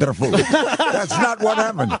 What happened to the food? That's not what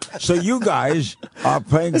happened. So you guys are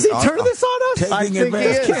playing... Has he turned this on us? Taking I think he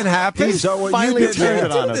advantage. is. Can't happen. So what Finally you did turned there-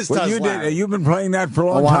 it on us. What This you does, did, Larry. you've been playing that for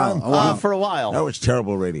a long while, time? For a while. That was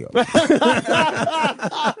terrible radio.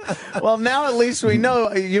 Well, now at least we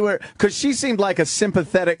know you were, because she seemed like a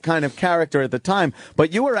sympathetic kind of character at the time,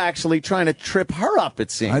 but you were actually trying to trip her up, it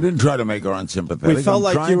seemed. I didn't try to make her unsympathetic. We felt I'm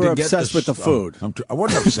like trying you were to get obsessed with the food. I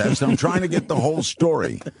wasn't obsessed. I'm trying to get the whole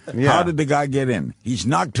story. Yeah. How did the guy get in? He's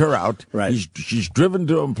knocked her out. Right. She's driven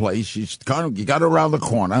to a place. You got her around the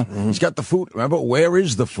corner. He's got the food. Remember, where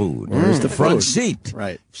is the food? Where's the front food? seat?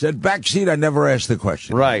 Right. Said back seat. I never asked the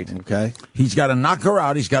question. Right. Okay. He's got to knock her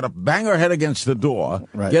out. He's got to bang her head against the door.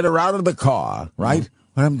 Right. Get her out of the car. Right.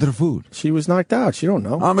 What happened to the food? She was knocked out. She don't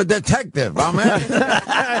know. I'm a detective. I'm in.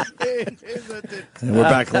 And we're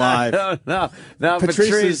back live. Now,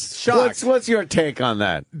 Patrice, shocked. what's your take on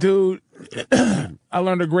that? Dude, I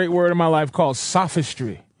learned a great word in my life called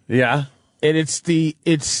sophistry. Yeah. And it's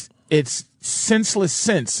senseless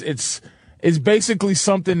sense. It's basically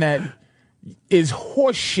something that is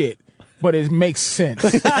horseshit, but it makes sense.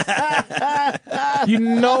 You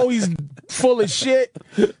know he's full of shit,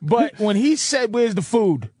 but when he said, "Where's the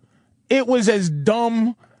food?" it was as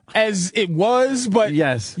dumb as it was, but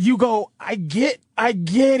yes, you go, I get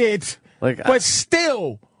it, but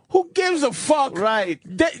still, who gives a fuck? Right.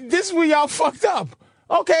 This is where y'all fucked up.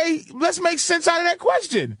 Okay, let's make sense out of that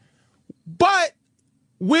question. But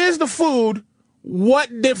where's the food?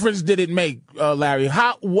 What difference did it make, Larry?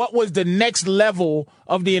 What was the next level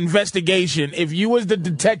of the investigation? If you was the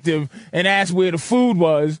detective and asked where the food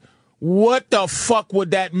was, what the fuck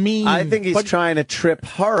would that mean? I think he's trying to trip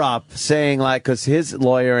her up, saying because his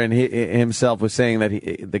lawyer and himself was saying that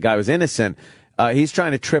the guy was innocent. He's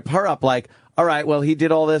trying to trip her up, all right, well, he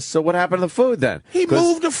did all this, so what happened to the food then? He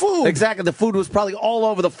moved the food. Exactly. The food was probably all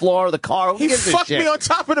over the floor of the car. He fucked me on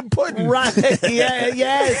top of the pudding. Right. Yeah,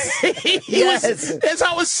 yes. As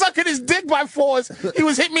I was sucking his dick by force, he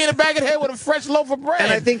was hitting me in the back of the head with a fresh loaf of bread.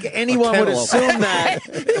 And I think anyone would assume that.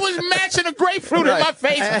 He was matching a grapefruit in my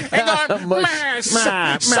face and going, man,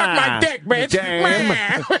 suck my dick,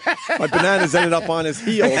 bitch. My bananas ended up on his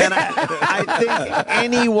heel. And I think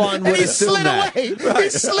anyone would assume that. Away. Right. He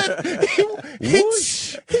slid. He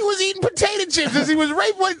was eating potato chips as he was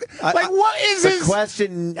raped. What is this? The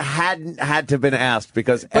question had to have been asked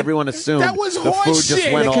because everyone assumed that was the food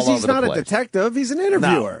just went all over the place. Because he's not a detective, he's an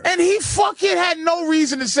interviewer. No. And he fucking had no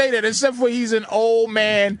reason to say that except for he's an old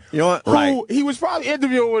man. You know what? Who he was probably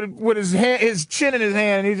interviewing with his chin in his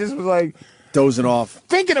hand, and he just was like dozing off,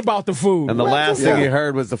 thinking about the food. And the last thing he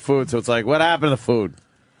heard was the food, so it's like, what happened to the food?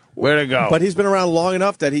 Where'd it go? But he's been around long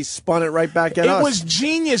enough that he spun it right back at us. It was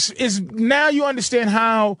genius. Now you understand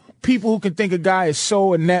how people who can think a guy is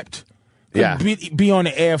so inept be on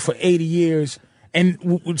the air for 80 years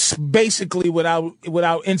and basically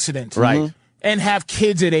without incident. Right. And have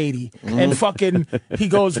kids at 80. And fucking, he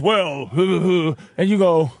goes, well, and you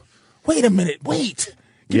go, wait a minute, wait.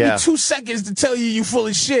 Give me 2 seconds to tell you full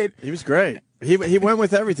of shit. He was great. He went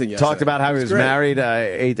with everything yesterday. Talked about how he was married.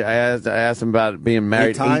 I asked him about being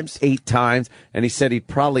married 8 times, and he said he'd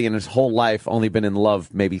probably in his whole life only been in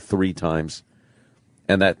love maybe 3 times,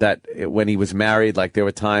 and that when he was married, there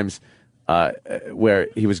were times where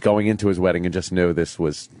he was going into his wedding and just knew this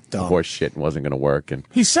was horse shit and wasn't going to work. And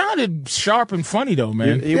he sounded sharp and funny though,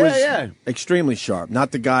 man. He was extremely sharp.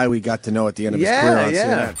 Not the guy we got to know at the end of his career on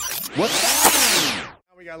CNN. What?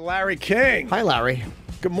 We got Larry King. Hi, Larry.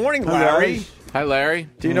 Good morning, Larry. Hi, Larry.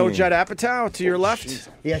 Do you know Judd Apatow to your left?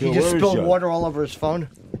 Yeah, he just spilled water all over his phone.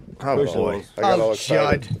 Oh, boy. I got all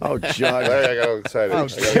excited. Judd. Oh, Judd. I got all excited. Oh,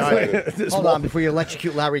 Judd. Hold on, before you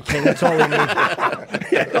electrocute Larry King. That's all we need.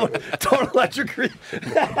 Don't electrocute.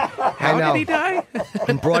 How did he die?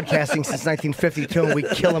 Been broadcasting since 1952, and we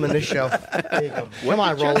kill him in this show. There you go. Come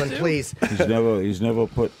on, Roland, please. He's never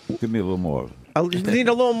put. Give me a little more. I need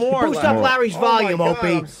a little more. Boost up Larry's volume, Opie.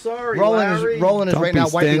 I'm sorry, Roland is right now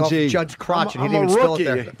wiping off Judd's crotch, and he didn't even spill it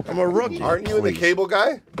there. I'm a rookie. Aren't you the cable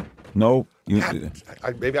guy? No.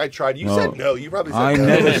 Maybe I tried. You said no. You probably said I no.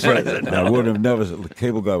 never said I would have never said. The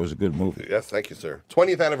Cable Guy was a good movie. Yes, thank you, sir.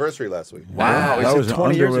 20th anniversary last week. Wow, that was an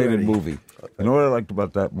 20 years underrated already. movie. You know what I liked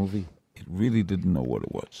about that movie? It really didn't know what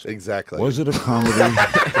it was. Exactly. Was it a comedy?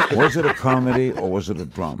 Was it a comedy or was it a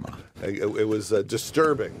drama? It was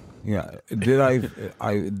disturbing. Yeah. Did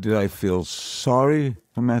I feel sorry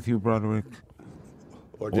for Matthew Broderick?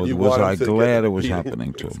 Or was I glad it was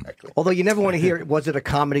happening to him? Exactly. Although you never want to hear, was it a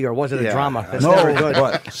comedy or was it a drama? That's No, never good.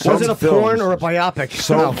 but Was it a porn or a biopic?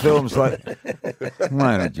 Some films why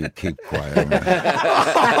don't you keep quiet, man?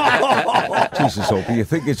 Jesus, Opie, you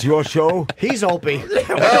think it's your show? He's Opie. Close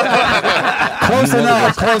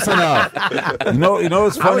enough. You know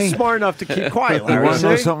what's I funny? was smart enough to keep quiet, You Larry. want to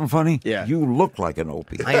know See? something funny? Yeah. You look like an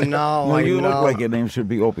Opie. I know. You look like your name should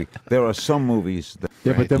be Opie. There are some movies that...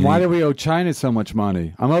 Yeah, but then why do we owe China so much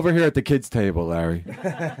money? I'm over here at the kids' table, Larry.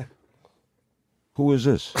 Who is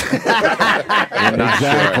this? Exactly.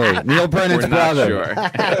 Sure. Neil Brennan's We're brother.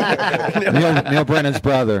 not sure. Neil Brennan's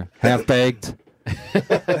brother. Half-baked.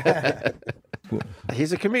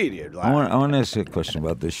 He's a comedian. I want to ask you a question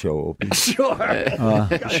about this show, Opie. Sure.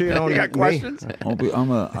 Sure you don't You got me. questions? Opie,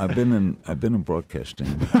 I've been in broadcasting.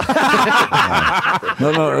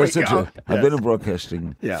 No, it's true. I've been in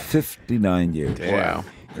broadcasting 59 years. Wow.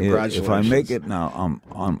 If I make it now,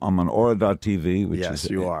 I'm on Aura.tv, which Yes,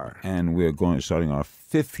 is you are. and we're starting our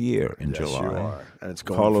 5th year in Yes, July. you are. And it's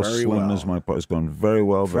going Carlos very Slim well. is my part. It's going very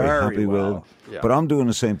well. Very happy well. with. Yeah. But I'm doing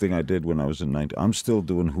the same thing I did when I was in 19. I'm still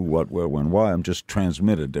doing who, what, where, when, why. I'm just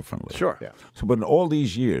transmitted differently. Sure. Yeah. So, but in all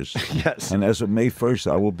these years, Yes. and as of May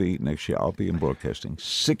 1st, next year, I'll be in broadcasting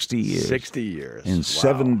 60 years. 60 years. In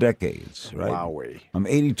 7 decades, right? Wowee. I'm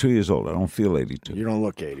 82 years old. I don't feel 82. You don't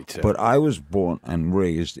look 82. But I was born and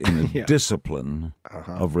raised is in a discipline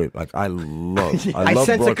of rape. Like I love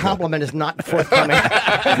sense a compliment is not forthcoming.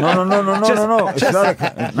 No.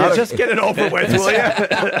 Just get it over with, will you?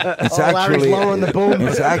 It's Larry's lowering the boom.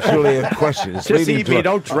 It's actually a question. It's Just leading Evie, to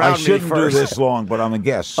don't drown I shouldn't me do first. this long, but I'm a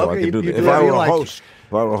guest, so I Okay, can do you this. do If I whatever were you a like.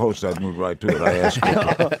 host, I'd move right to it. I ask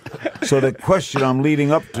people. So the question I'm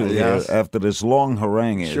leading up to here, after this long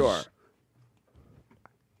harangue, is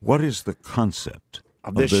what is the concept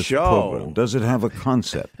of this show? program? Does it have a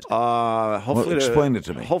concept? Hopefully, explain it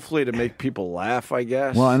to me. Hopefully, to make people laugh, I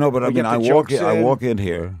guess. Well, I know, but I mean, I walk in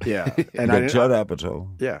here. Yeah, You got Judd Apatow.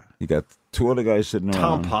 Yeah. You got two other guys sitting around.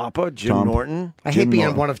 Tom Papa, Jim Norton. I hate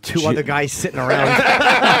being one of two other guys sitting around.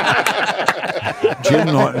 Jim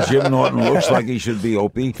Norton looks like he should be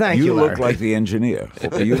Opie. Thank you you, look Larry. like the engineer.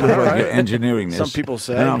 Opie. You look like you're engineering this. Some people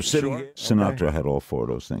say. And I'm sitting. Sinatra had all four of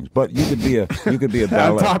those things. But you could be a On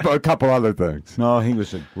ballet. top of a couple other things. No, he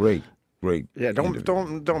was a great. Yeah,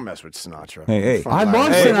 don't mess with Sinatra. Hey. I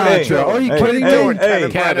love Sinatra. Are you kidding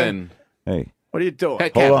me? Kevin. Hey. What are you doing?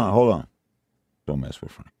 Hold on. Don't mess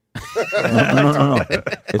with Frank. No.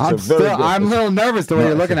 It's I'm a little nervous the way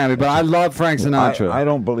you're looking at me, but I love Frank Sinatra. I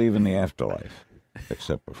don't believe in the afterlife,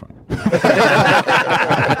 except for Frank.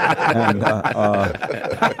 And,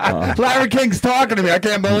 Larry King's talking to me. I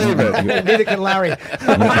can't believe it. Neither can Larry.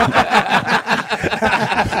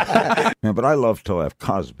 yeah, but I love to laugh.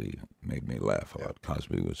 Cosby made me laugh a lot.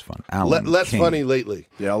 Cosby was fun. Alan Less King. funny lately.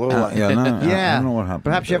 Yeah, a little. I don't know what happened.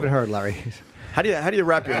 Perhaps you haven't heard, Larry. How do you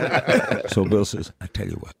wrap your head? So Bill says, I tell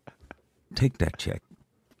you what, take that check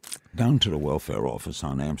down to the welfare office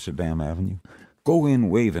on Amsterdam Avenue. Go in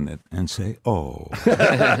waving it and say, oh.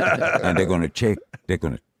 And they're going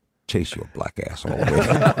to chase your black ass all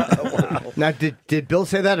the way. Now, did Bill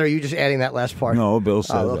say that, or are you just adding that last part? No, Bill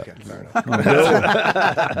said okay, that. fair enough.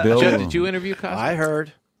 No, Bill, Joe, did you interview Cosby? I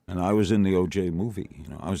heard. And I was in the O.J. movie.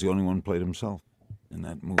 I was the only one who played himself in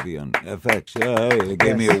that movie on FX. Yeah, hey, they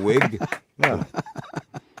gave me a wig. Yeah.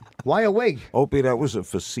 Why a wig? Opie, that was a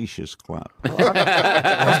facetious clap.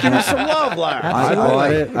 Let's give me some love, Larry. I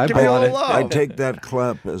bought it. Give me a little love. I take that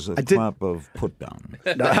clap as a clap of put down.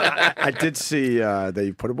 No, I did see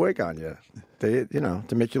they put a wig on you. They,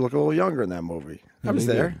 to make you look a little younger in that movie. I was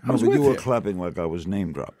there. I was but with you were clapping like I was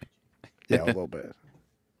name dropping. Yeah, a little bit.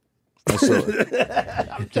 I saw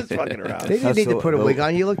I'm just fucking around. They didn't need to put a wig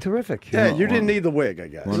on. You look terrific. Yeah, you didn't need the wig, I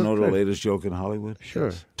guess. Want to know the latest joke in Hollywood?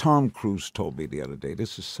 Sure. Tom Cruise told me the other day,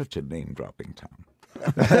 this is such a name-dropping town.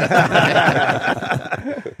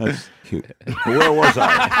 That's cute. Where was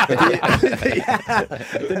I?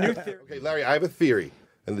 The new theory. Okay, Larry, I have a theory,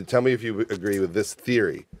 and tell me if you agree with this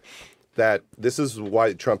theory, that this is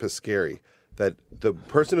why Trump is scary, that the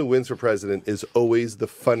person who wins for president is always the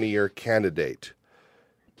funnier candidate.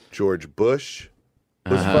 George Bush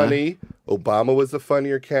was funny. Obama was the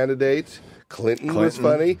funnier candidate. Clinton was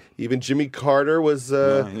funny. Even Jimmy Carter was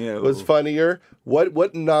funnier.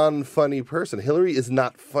 What non-funny person? Hillary is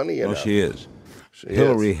not funny enough. No, she is.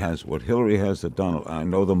 Hillary has what Hillary has that Donald. I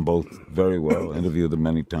know them both very well. Interviewed them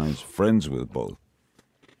many times. Friends with both.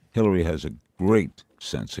 Hillary has a great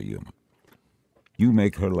sense of humor. You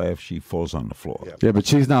make her laugh, she falls on the floor. Yeah, but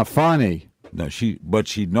she's not funny. No, but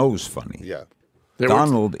she knows funny. Yeah.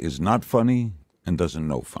 Donald is not funny and doesn't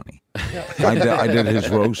know funny. I did his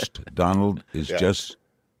roast. Donald is just,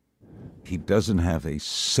 he doesn't have a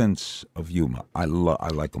sense of humor. I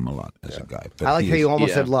like him a lot as a guy. But I like how you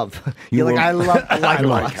almost said love. You're like, I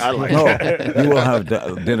like him. No, you will have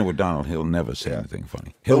dinner with Donald. He'll never say anything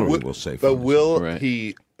funny. Hillary will say funny. But will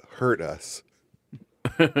he hurt us?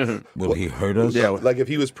 Will he hurt us? Yeah, like if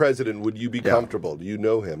he was president, would you be comfortable? Do you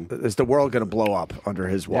know him? Is the world going to blow up under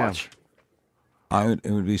his watch?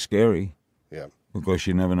 It would be scary. Yeah. Because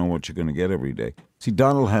you never know what you're going to get every day. See,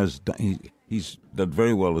 Donald he's done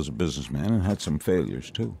very well as a businessman and had some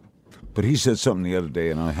failures too. But he said something the other day,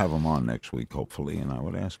 and I have him on next week, hopefully, and I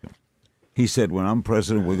would ask him. He said, when I'm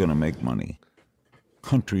president, we're going to make money.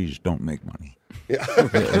 Countries don't make money. Yeah.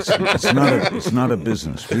 It's not a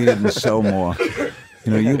business. We didn't sell more.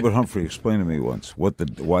 Hubert Humphrey explained to me once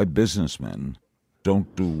why businessmen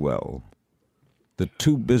don't do well. The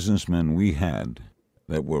two businessmen we had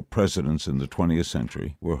that were presidents in the 20th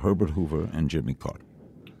century were Herbert Hoover and Jimmy Carter.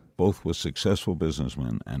 Both were successful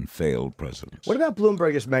businessmen and failed presidents. What about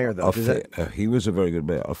Bloomberg as mayor, though? He was a very good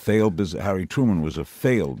mayor. Harry Truman was a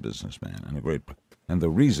failed businessman and a great. And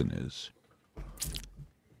the reason is,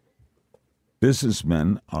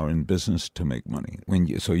 businessmen are in business to make money.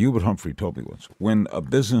 So Hubert Humphrey told me once, when a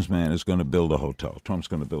businessman is going to build a hotel, Trump's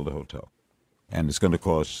going to build a hotel, and it's going to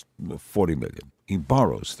cost $40 million. He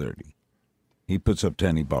borrows 30. He puts up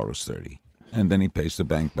 10, he borrows 30. And then he pays the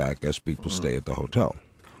bank back as people stay at the hotel.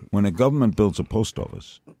 When a government builds a post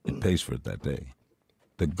office, it pays for it that day.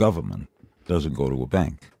 The government doesn't go to a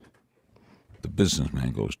bank. The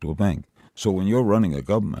businessman goes to a bank. So when you're running a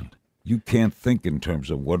government, you can't think in terms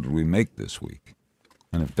of what did we make this week.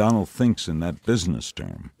 And if Donald thinks in that business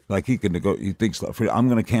term, like he thinks, I'm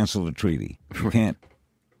going to cancel the treaty. You can't.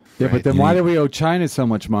 Yeah, but then why do we owe China so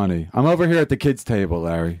much money? I'm over here at the kids' table,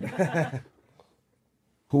 Larry.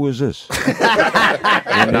 Who is this?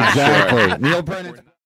 Exactly. Neil Brennan.